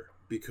matter,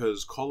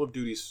 because Call of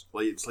Duty's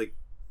it's like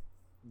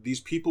these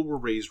people were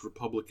raised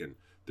Republican.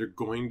 They're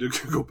going to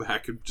go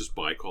back and just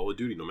buy Call of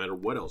Duty no matter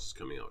what else is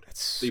coming out.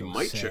 They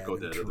might check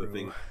out that other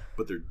thing,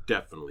 but they're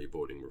definitely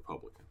voting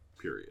Republican,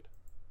 period.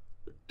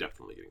 They're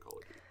definitely getting Call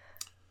of Duty.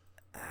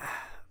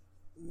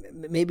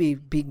 Maybe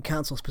being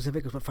console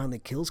specific is what finally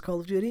kills Call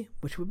of Duty,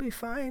 which would be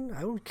fine.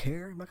 I don't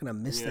care. I'm not going to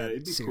miss that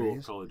it'd be series. cool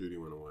if Call of Duty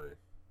went away.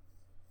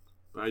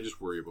 But I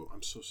just worry about...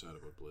 I'm so sad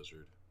about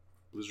Blizzard.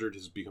 Blizzard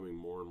is becoming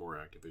more and more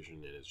Activision,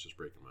 and it's just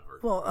breaking my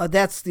heart. Well,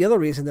 that's the other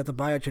reason that the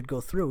buyout should go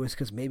through, is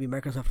because maybe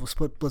Microsoft will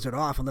split Blizzard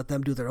off and let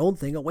them do their own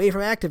thing away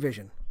from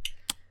Activision.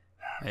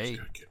 Just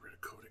gotta get rid of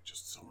Kotick.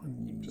 Just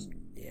someone. Just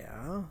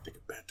take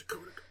it back to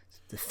Kotick.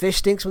 The fish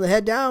stinks from the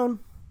head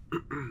down.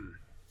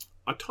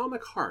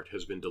 Atomic Heart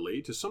has been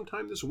delayed to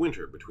sometime this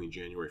winter between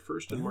January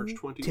 1st and March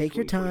 20th. Take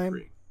your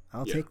time.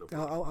 I'll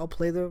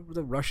play the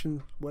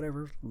Russian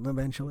whatever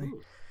eventually.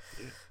 Ooh,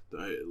 yeah.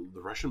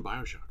 The Russian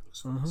Bioshock looks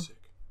fucking sick.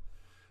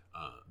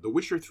 The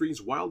Witcher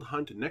 3's Wild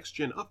Hunt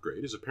next-gen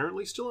upgrade is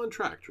apparently still on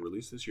track to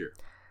release this year.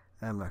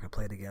 I'm not going to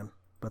play it again,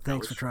 but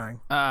thanks for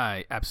trying.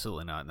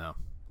 Absolutely not, no.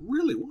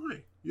 Really?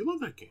 Why? You love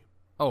that game.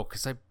 Oh,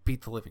 because I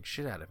beat the living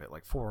shit out of it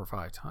like 4 or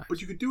 5 times.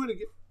 But you could do it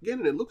again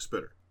and it looks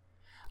better.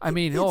 I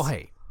mean,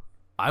 hey,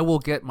 I will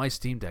get my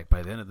Steam Deck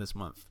by the end of this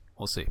month.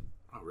 We'll see.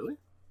 Oh, really?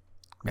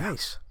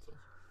 Nice.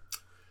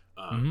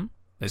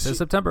 They said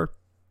September.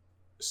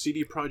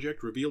 CD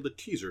Projekt revealed a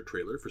teaser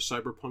trailer for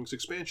Cyberpunk's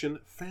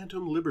expansion,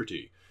 Phantom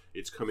Liberty.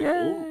 It's coming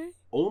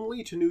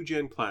only to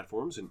new-gen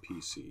platforms and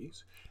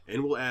PCs,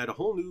 and will add a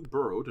whole new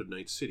borough to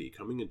Night City.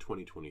 Coming in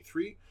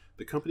 2023,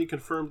 the company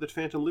confirmed that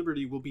Phantom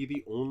Liberty will be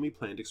the only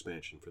planned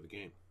expansion for the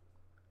game.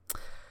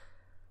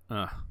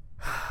 The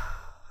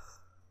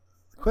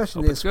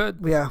question Hope is, it's good.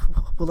 Yeah,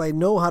 will I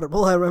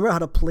remember how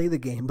to play the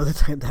game by the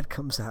time that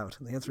comes out?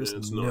 And the answer is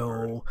It's no. not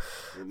hard.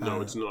 No,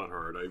 it's not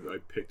hard. I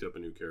picked up a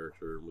new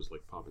character and was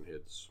like popping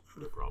heads,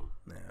 no problem.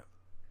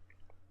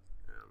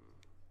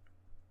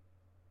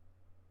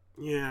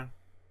 Yeah,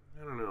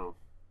 I don't know.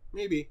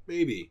 Maybe.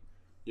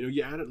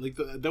 You add it like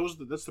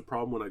that's the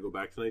problem when I go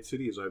back to Night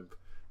City is I've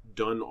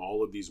done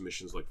all of these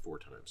missions like 4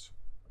 times.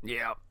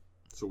 Yeah.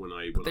 So when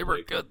they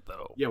were good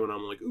though. Yeah, when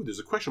I'm like, ooh, there's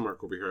a question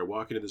mark over here. I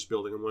walk into this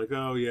building. I'm like,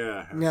 oh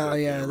yeah.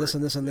 This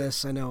and this and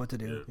this. I know what to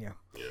do. Yeah.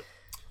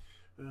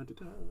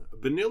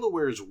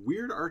 Vanillaware's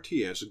Weird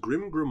RTS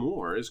Grim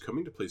Grimoire is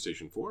coming to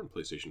PlayStation 4 and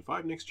PlayStation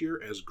 5 next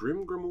year as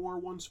Grim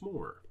Grimoire once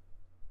more.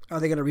 Are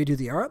they going to redo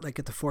the art, like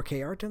get the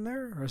 4K art in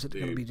there, or is it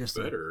going to be just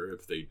better?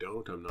 If they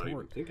don't, I'm not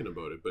even thinking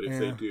about it. But if Yeah.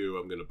 they do,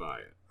 I'm going to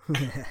buy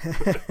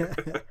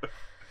it.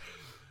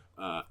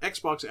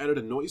 Xbox added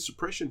a noise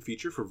suppression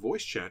feature for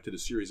voice chat to the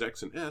Series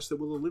X and S that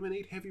will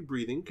eliminate heavy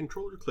breathing,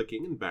 controller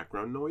clicking, and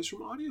background noise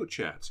from audio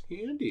chats.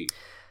 Handy.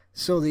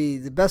 So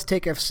the best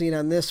take I've seen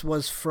on this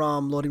was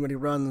from Loading Ready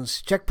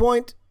Run's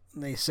Checkpoint.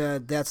 They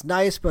said, that's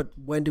nice, but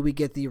when do we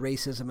get the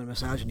racism and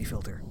misogyny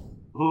filter?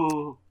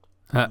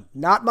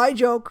 Not my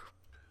joke.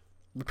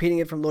 Repeating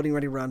it from Loading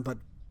Ready Run, but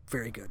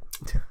very good.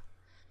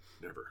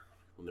 Never.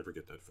 We'll never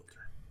get that filter.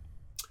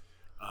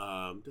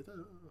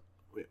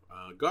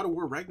 God of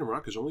War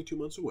Ragnarok is only 2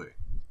 months away.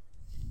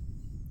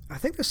 I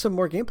think there's some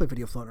more gameplay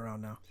video floating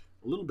around now.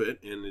 A little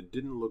bit, and it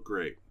didn't look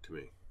great to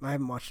me. I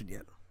haven't watched it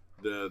yet.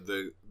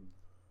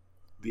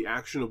 The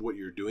action of what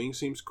you're doing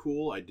seems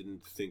cool. I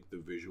didn't think the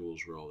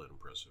visuals were all that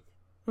impressive.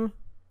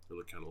 They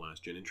look kind of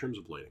last gen in terms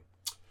of lighting.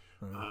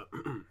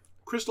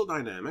 Crystal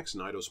Dynamics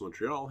and Eidos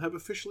Montreal have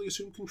officially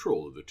assumed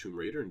control of the Tomb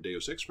Raider and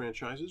Deus Ex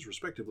franchises,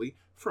 respectively,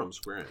 from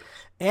Square Enix.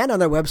 And on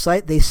their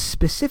website, they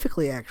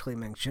specifically actually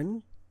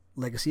mention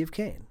Legacy of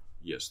Kain.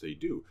 Yes, they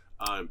do.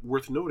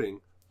 Worth noting,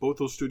 both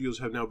those studios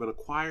have now been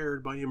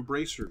acquired by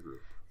Embracer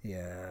Group.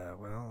 Yeah,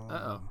 well...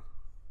 Uh-oh.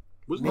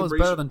 Wasn't Well,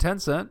 it's better than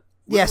Tencent.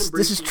 Yes,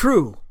 this is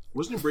true.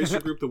 Wasn't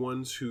Embracer Group the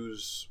ones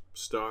whose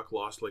stock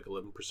lost like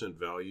 11%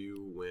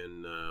 value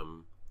when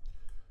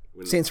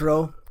Saints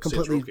Row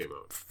completely Saints Row came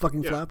out?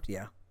 fucking flopped?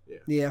 Yeah.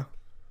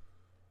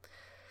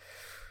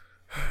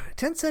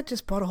 Tencent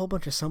just bought a whole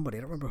bunch of somebody.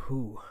 I don't remember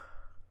who.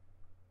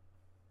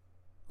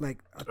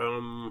 Like, it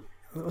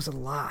was a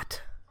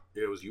lot.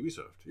 Yeah, it was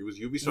Ubisoft. It was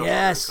Ubisoft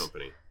Yes.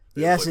 company.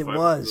 Yes, it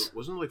was.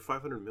 Wasn't it like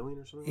 500 million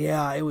or something?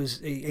 Yeah, it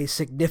was a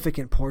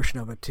significant portion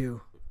of it,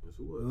 too. Yes,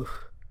 it was.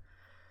 Oof.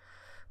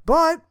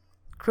 But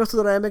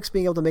Crystal Dynamics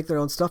being able to make their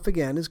own stuff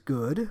again is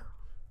good.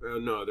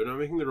 No, they're not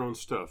making their own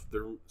stuff.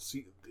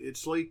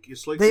 It's like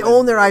They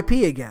own their IP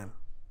again.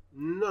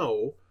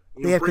 No,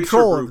 They have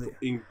control of Group,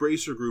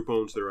 Embracer Group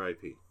owns their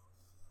IP.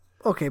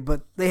 Okay,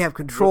 but they have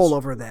control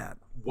over that.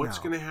 What's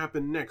going to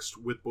happen next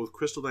with both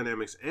Crystal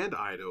Dynamics and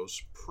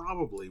Eidos?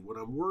 Probably what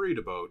I'm worried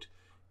about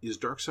is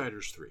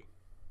Darksiders 3.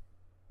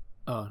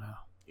 Oh, no.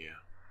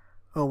 Yeah.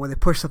 Oh, when they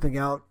push something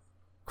out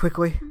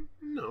quickly?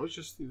 No, it's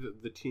just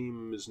the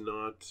team is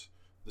not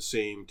the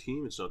same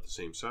team. It's not the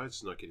same size.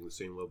 It's not getting the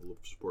same level of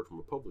support from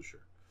a publisher.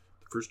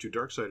 The first two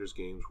Darksiders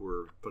games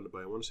were funded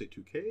by, I want to say,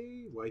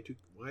 2K? Why?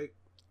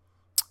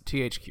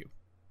 THQ.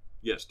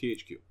 Yes,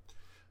 THQ.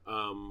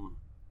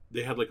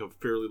 They had like a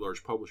fairly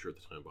large publisher at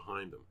the time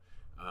behind them.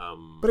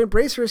 But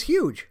Embracer is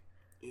huge.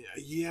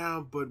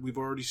 Yeah, but we've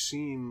already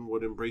seen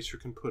what Embracer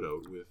can put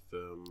out with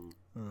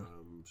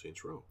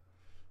Saints Row.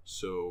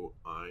 So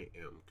I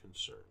am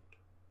concerned.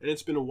 And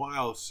it's been a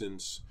while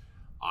since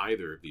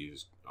either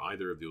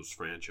of those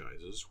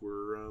franchises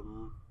were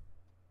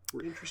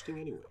interesting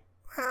anyway.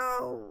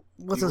 Well,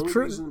 what's the the only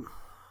truth? reason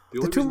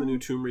the new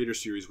Tomb Raider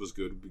series was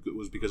good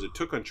was because it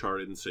took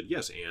Uncharted and said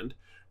yes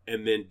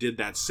and then did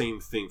that same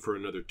thing for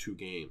another 2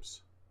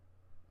 games.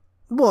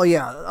 Well,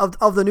 yeah,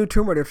 of the new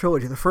Tomb Raider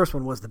trilogy, the first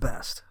one was the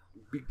best.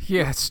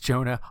 Yes,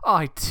 Jonah.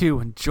 I too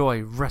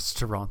enjoy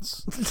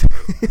restaurants.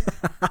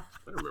 I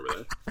don't remember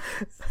that.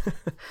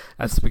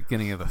 That's the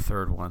beginning of the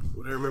third one.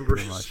 What I remember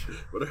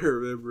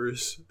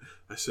is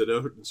I set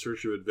out in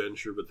search of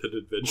adventure, but then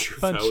adventure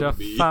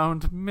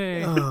found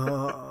me.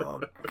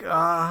 Oh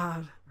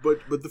God!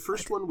 But the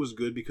first one was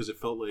good because it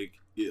felt like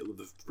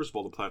first of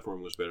all the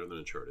platform was better than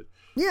Uncharted.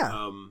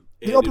 Yeah,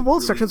 the open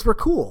world sections were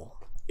cool.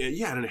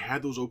 Yeah, and it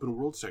had those open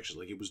world sections.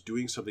 Like it was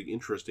doing something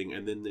interesting,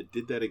 and then it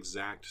did that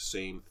exact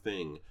same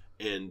thing,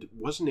 and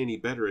wasn't any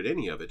better at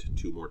any of it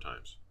 2 more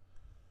times.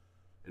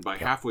 And by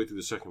halfway through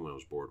the second one, I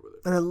was bored with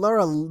it. And then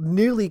Lara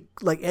nearly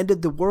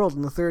ended the world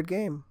in the third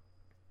game.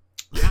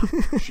 Yeah,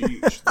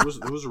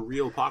 there was a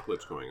real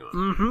apocalypse going on.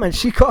 Mm-hmm, and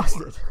she caused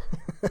it.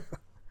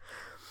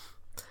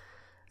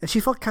 And she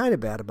felt kind of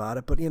bad about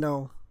it, but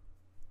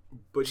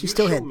But she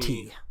still had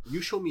tea.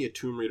 You show me a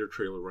Tomb Raider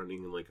trailer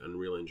running in like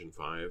Unreal Engine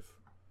 5,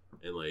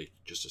 and like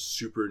just a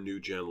super new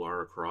gen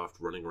Lara Croft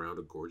running around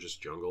a gorgeous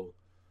jungle.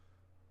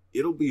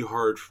 It'll be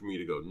hard for me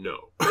to go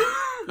no.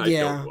 I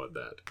don't want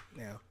that.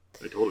 Yeah.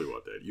 I totally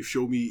want that. You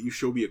show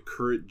me a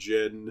current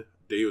gen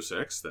Deus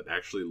Ex that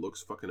actually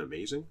looks fucking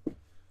amazing.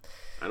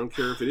 I don't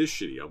care if it is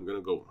shitty. I'm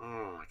gonna go.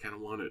 Oh, I kind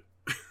of want it.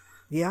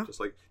 Yeah. just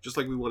like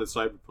we wanted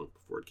Cyberpunk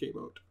before it came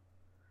out.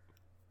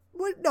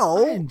 What?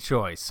 No. I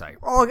enjoy Cyberpunk.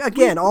 Oh,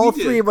 again, all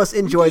we three did. of us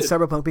enjoyed did.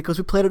 Cyberpunk because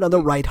we played it on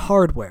the right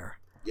hardware.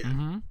 Yeah.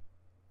 Mm-hmm.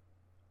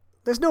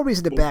 There's no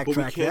reason to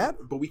backtrack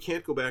that. But we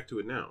can't go back to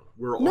it now.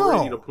 We're No.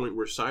 already at a point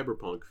where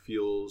Cyberpunk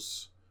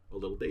feels a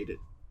little dated.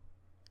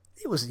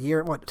 It was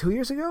 2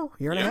 years ago?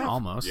 Year and a half?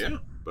 Almost. Yeah,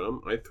 but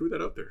I threw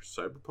that out there.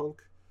 Cyberpunk,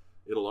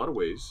 in a lot of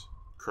ways,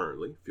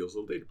 currently feels a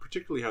little dated,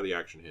 particularly how the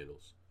action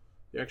handles.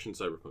 The action in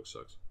Cyberpunk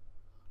sucks.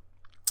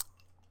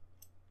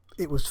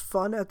 It was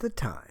fun at the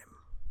time.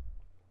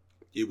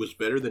 It was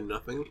better than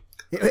nothing.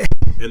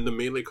 And the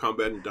melee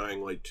combat in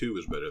Dying Light 2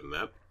 is better than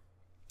that.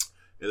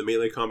 And the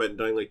melee combat in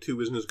Dying Light 2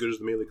 isn't as good as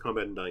the melee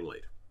combat in Dying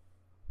Light.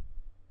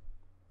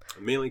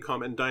 The melee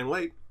combat in Dying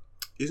Light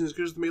isn't as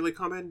good as the melee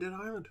combat in Dead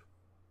Island.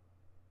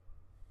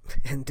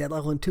 And Dead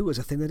Island 2 is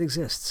a thing that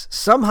exists.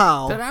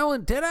 Somehow.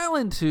 Dead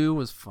Island 2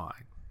 was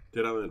fine.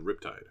 Dead Island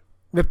Riptide.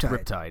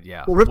 Riptide,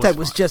 yeah. Well, Riptide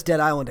was just Dead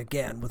Island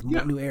again with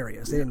new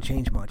areas. They didn't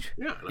change much.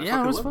 Yeah, and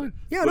it was fun.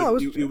 Yeah, but no,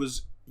 it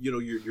was. You know,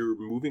 you're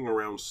moving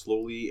around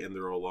slowly, and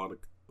there are a lot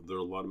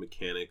of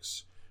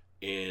mechanics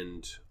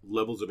and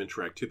levels of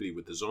interactivity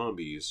with the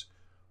zombies,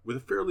 with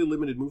a fairly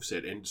limited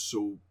moveset, and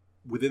so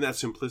within that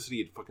simplicity,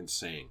 it fucking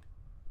sang.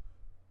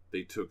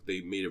 They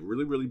made it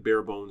really, really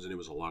bare bones, and it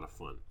was a lot of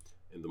fun.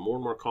 And the more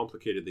and more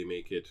complicated they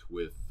make it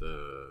with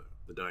the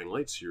Dying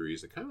Light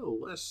series, the kind of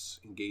less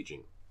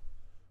engaging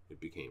it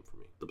became for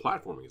me. The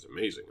platforming is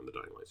amazing in the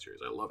Dying Light series.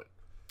 I love it.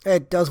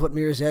 It does what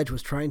Mirror's Edge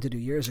was trying to do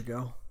years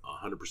ago.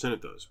 100%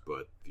 it does,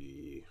 but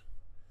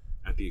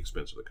at the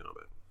expense of the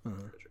combat,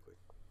 tragically.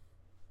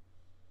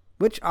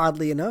 Which,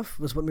 oddly enough,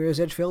 was what Mirror's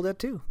Edge failed at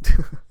too.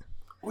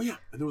 Oh yeah,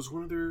 and there was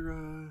one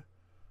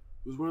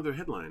other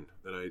headline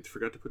that I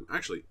forgot to put.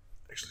 Actually,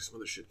 some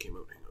other shit came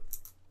out. Hang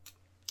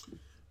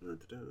on.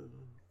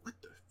 What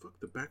the fuck?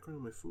 The background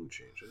of my phone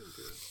changed. I didn't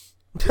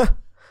do that.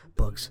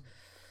 Bugs.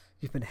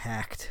 You've been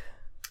hacked.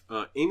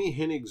 Amy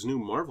Hennig's new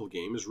Marvel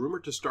game is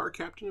rumored to star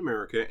Captain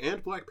America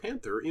and Black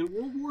Panther in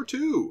World War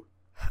II.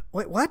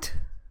 Wait, what?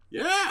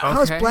 Yeah.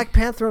 How is Black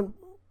Panther?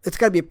 It's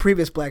got to be a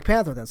previous Black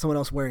Panther then. Someone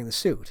else wearing the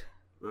suit.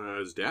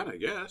 His dad, I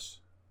guess.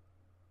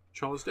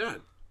 T'Challa's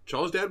dad.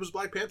 T'Challa's dad was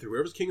Black Panther.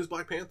 Whoever's king is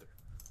Black Panther.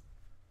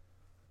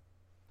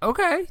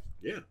 Okay.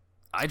 Yeah.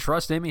 I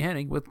trust Amy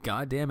Hennig with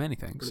goddamn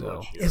anything. Pretty so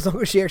much, yeah. As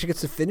long as she actually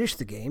gets to finish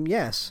the game,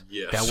 yes.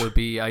 Yes. that would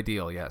be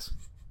ideal. Yes.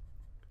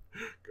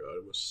 God,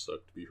 it must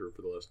suck to be her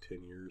for the last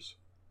 10 years.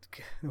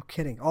 No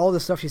kidding. All the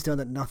stuff she's done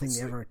that nothing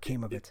ever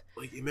came of it.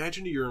 Like,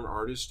 imagine you're an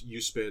artist, you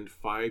spend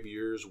 5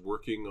 years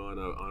working on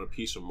a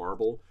piece of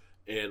marble,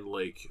 and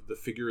like the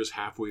figure is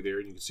halfway there,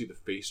 and you can see the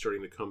face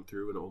starting to come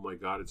through, and oh my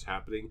god, it's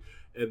happening.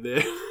 And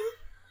then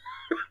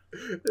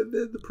and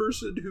then the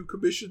person who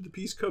commissioned the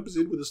piece comes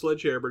in with a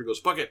sledgehammer and goes,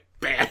 "Fuck it,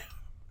 bam."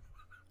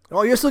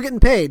 Oh, you're still getting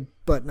paid,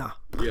 but no.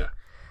 Yeah.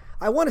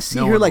 I want to see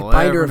No her one like will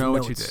binder ever of know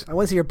what you notes. did. I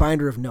want to see her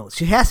binder of notes.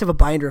 She has to have a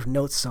binder of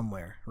notes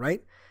somewhere,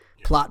 right?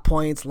 Yeah. Plot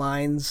points,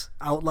 lines,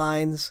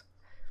 outlines.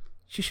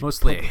 She should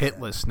Mostly a publish hit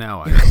that. list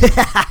now.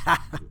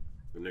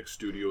 The next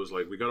studio is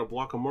like, "We got a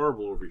block of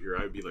marble over here."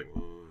 I'd be like,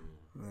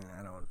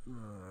 I don't.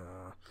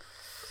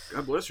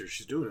 God bless her,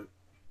 she's doing it.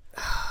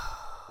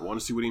 I want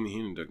to see what Amy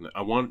Hennig does.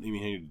 I want Amy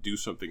Hennig to do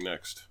something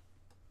next.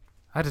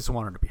 I just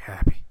want her to be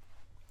happy.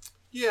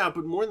 Yeah,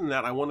 but more than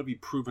that, I want to be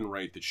proven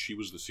right that she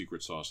was the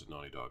secret sauce at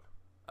Naughty Dog.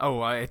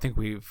 Oh, I think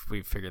we've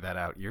figured that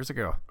out years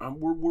ago.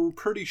 We're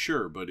pretty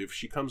sure, but if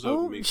she comes out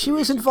and makes she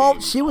was a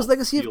involved. game, She was I'll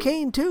Legacy of feel-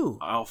 Kain too.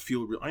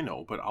 I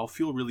know, but I'll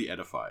feel really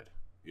edified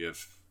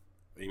if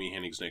Amy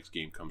Hennig's next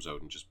game comes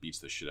out and just beats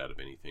the shit out of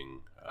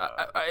anything.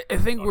 I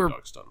think Naughty we're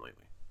Dog's done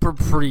lately.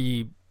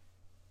 pretty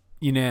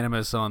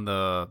unanimous on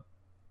the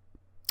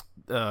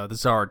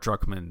Zara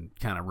Druckmann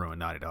kind of ruined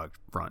Naughty Dog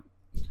front.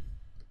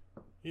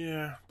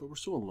 Yeah, but we're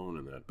so alone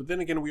in that. But then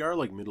again, we are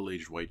like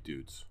middle-aged white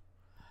dudes,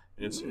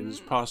 and it's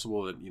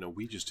possible that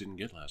we just didn't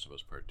get Last of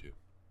Us Part 2.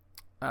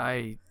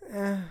 I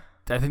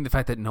think the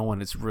fact that no one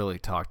has really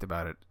talked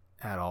about it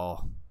at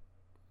all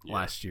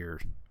last year.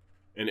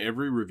 And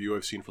every review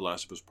I've seen for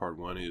Last of Us Part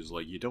 1 is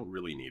like, you don't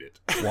really need it.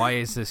 Why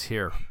is this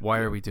here? Why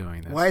are we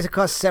doing this? Why does it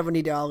cost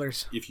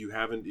 $70? If you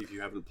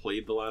haven't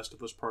played The Last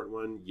of Us Part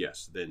 1,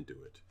 yes, then do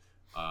it.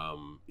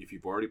 If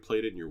you've already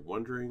played it and you're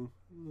wondering,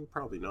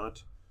 probably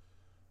not.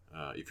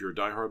 If you're a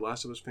diehard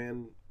Last of Us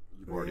fan,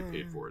 you've already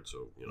paid for it,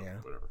 so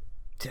whatever.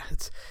 Yeah,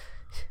 it's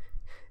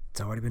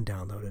already been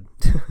downloaded.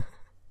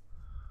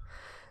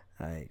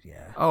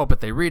 Oh, but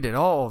they redid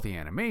all the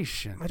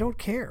animation. I don't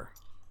care.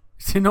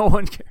 No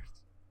one cares.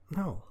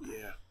 No.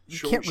 Yeah. You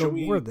can't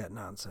reward that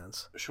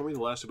nonsense. Show me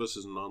The Last of Us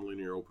as a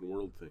non-linear open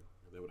world thing.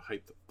 That would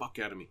hype the fuck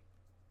out of me.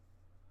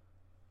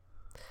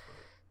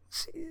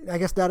 See, I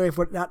guess not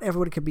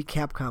everyone can be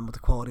Capcom with the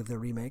quality of their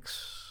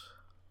remakes.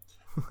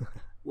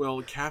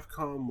 Well,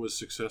 Capcom was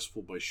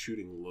successful by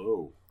shooting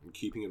low and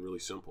keeping it really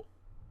simple.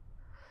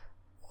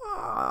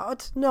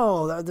 What?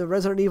 No, the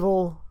Resident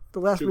Evil, the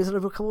last 2.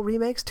 Resident Evil couple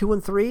remakes, 2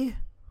 and 3.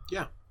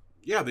 Yeah.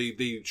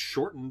 They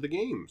shortened the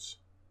games.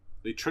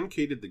 They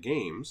truncated the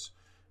games.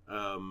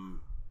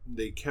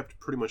 They kept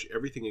pretty much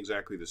everything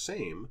exactly the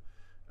same.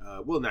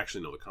 Well,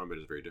 actually, no, the combat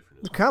is very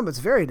different. The combat's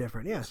very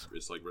different, yes.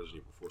 It's like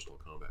Resident Evil 4 style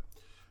combat.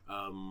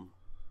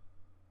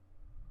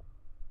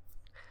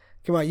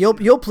 Come on,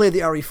 you'll play the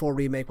RE4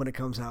 remake when it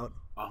comes out.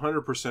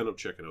 100% of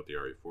checking out the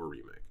RE4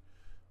 remake.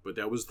 But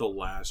that was the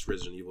last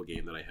Resident Evil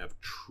game that I have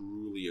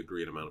truly a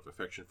great amount of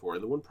affection for.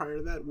 And the one prior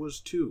to that was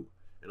 2.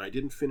 And I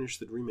didn't finish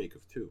the remake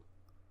of 2.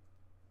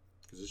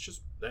 Because it's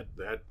just,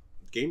 that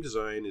game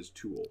design is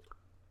too old.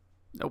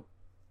 Nope.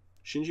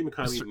 Shinji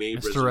Mikami made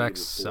Mr. Resident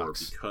X Evil 4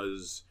 sucks.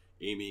 because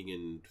aiming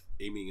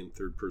in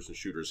third-person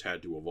shooters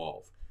had to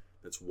evolve.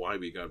 That's why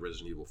we got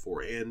Resident Evil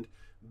 4. And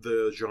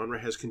the genre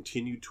has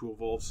continued to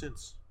evolve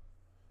since.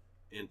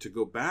 And to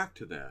go back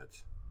to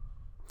that,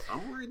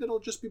 I'm worried that I'll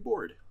just be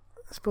bored.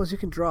 I suppose you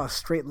can draw a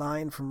straight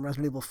line from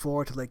Resident Evil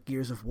 4 to like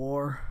Gears of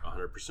War.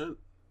 100%.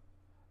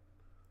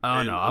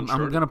 Oh no, I'm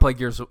gonna play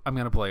I'm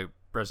gonna play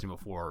Resident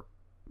Evil 4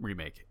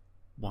 remake,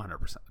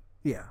 100%.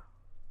 Yeah.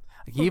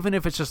 Like, even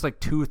if it's just like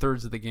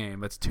 2/3 of the game,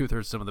 that's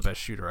 2/3 some of the best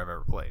shooter I've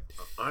ever played.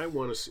 I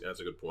want to see. That's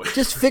a good point.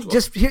 Just if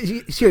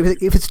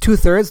it's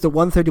 2/3, the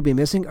 1/3 you'll be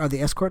missing are the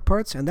escort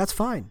parts, and that's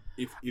fine.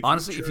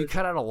 Honestly, if you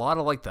cut out a lot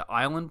of like the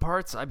island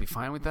parts, I'd be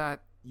fine with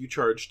that. You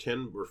charge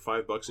 $10 or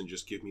 $5 and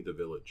just give me the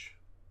village.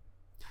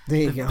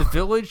 There you go. The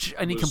village,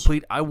 I need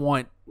complete. I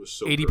want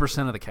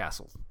 80% of the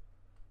castle.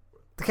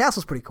 The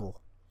castle's pretty cool.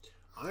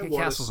 The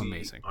castle's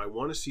amazing. I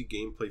want to see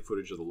gameplay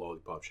footage of the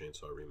Lollipop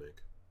Chainsaw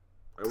remake.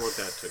 I want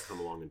that to come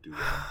along and do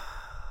that.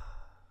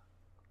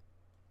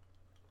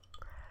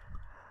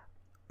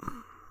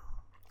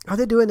 Are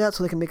they doing that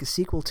so they can make a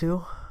sequel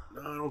too?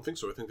 No, I don't think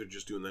so. I think they're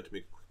just doing that to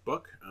make a quick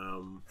buck.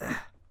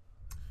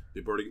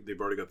 They've already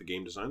got the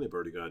game design. They've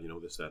already got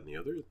this, that, and the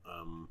other.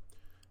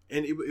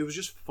 And it was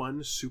just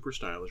fun, super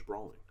stylish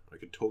brawling. I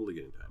could totally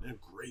get into that. And a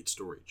great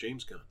story.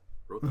 James Gunn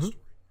wrote the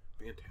story.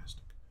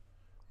 Fantastic.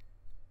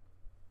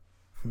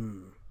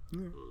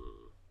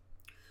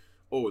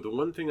 Oh, the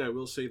one thing I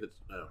will say that.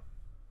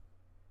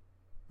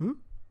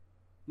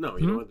 No,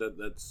 you know what?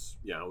 That's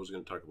I was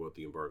going to talk about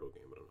the embargo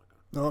game, but I'm not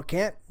going to. No,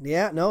 can't.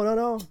 Yeah,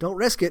 no. Don't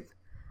risk it.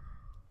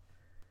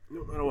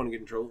 No, I don't want to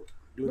get in trouble.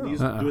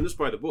 Doing this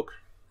by the book.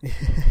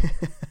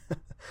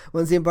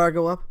 When's the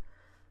embargo up?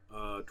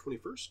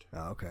 21st.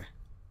 Oh, okay.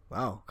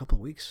 Wow, a couple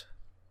of weeks.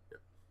 Yeah.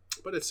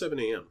 But at 7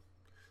 a.m.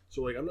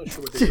 So I'm not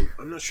sure what day.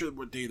 I'm not sure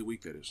what day of the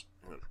week that is.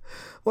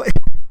 What?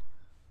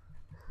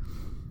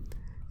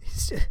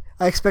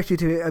 I expect you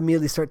to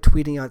immediately start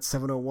tweeting out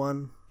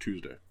 7:01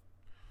 Tuesday.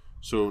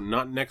 So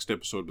not next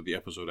episode, but the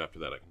episode after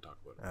that I can talk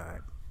about it. All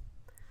right.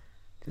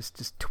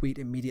 Just tweet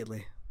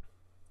immediately.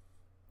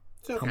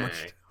 It's okay. How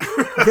much?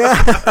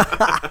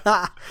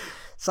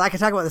 So I can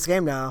talk about this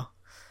game now.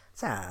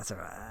 That's all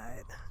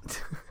right.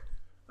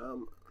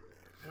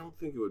 I don't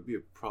think it would be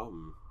a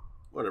problem.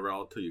 Whatever,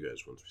 I'll tell you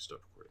guys once we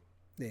stop recording.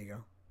 There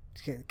you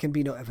go. Can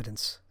be no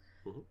evidence.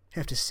 Mm-hmm.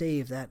 Have to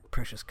save that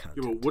precious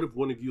content. Yeah, well, what if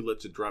one of you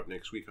lets it drop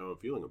next week? How I'm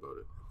feeling about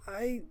it?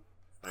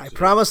 I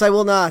promise I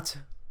will not.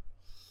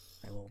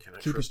 I will Can I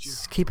trust you?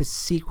 Keep it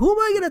secret. Who am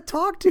I going to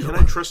talk to? Can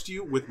I trust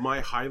you with my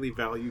highly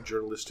valued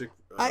journalistic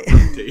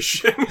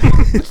reputation?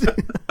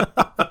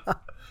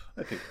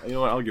 I think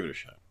what, I'll give it a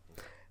shot.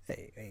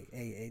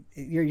 Hey,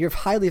 your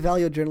highly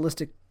valued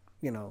journalistic,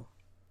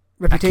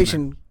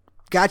 reputation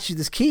got you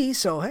this key.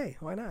 So hey,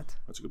 why not?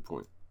 That's a good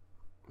point.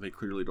 They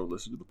clearly don't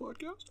listen to the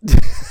podcast.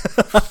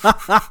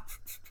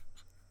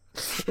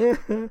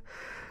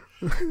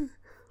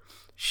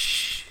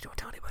 Shh! Don't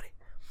tell anybody.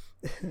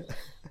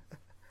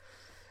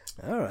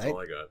 All right. That's all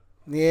I got.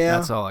 Yeah.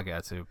 That's all I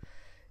got too.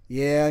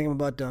 Yeah, I'm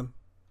about done.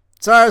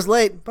 Sorry I was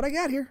late, but I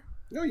got here.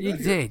 No, You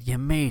did. You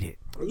made it.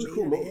 It was a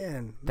cool moment.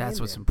 Man, That's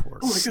what's man.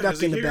 important. Oh my God, Snuck is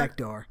he in the here? back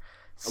door.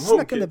 I'm home,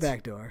 Snuck in the kids.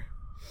 back door.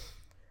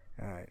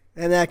 All right.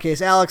 In that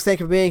case, Alex, thank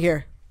you for being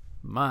here.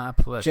 My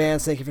pleasure.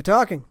 Chance, thank you for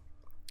talking.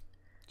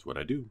 That's what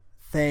I do.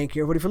 Thank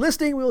you, everybody, for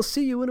listening. We'll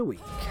see you in a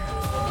week.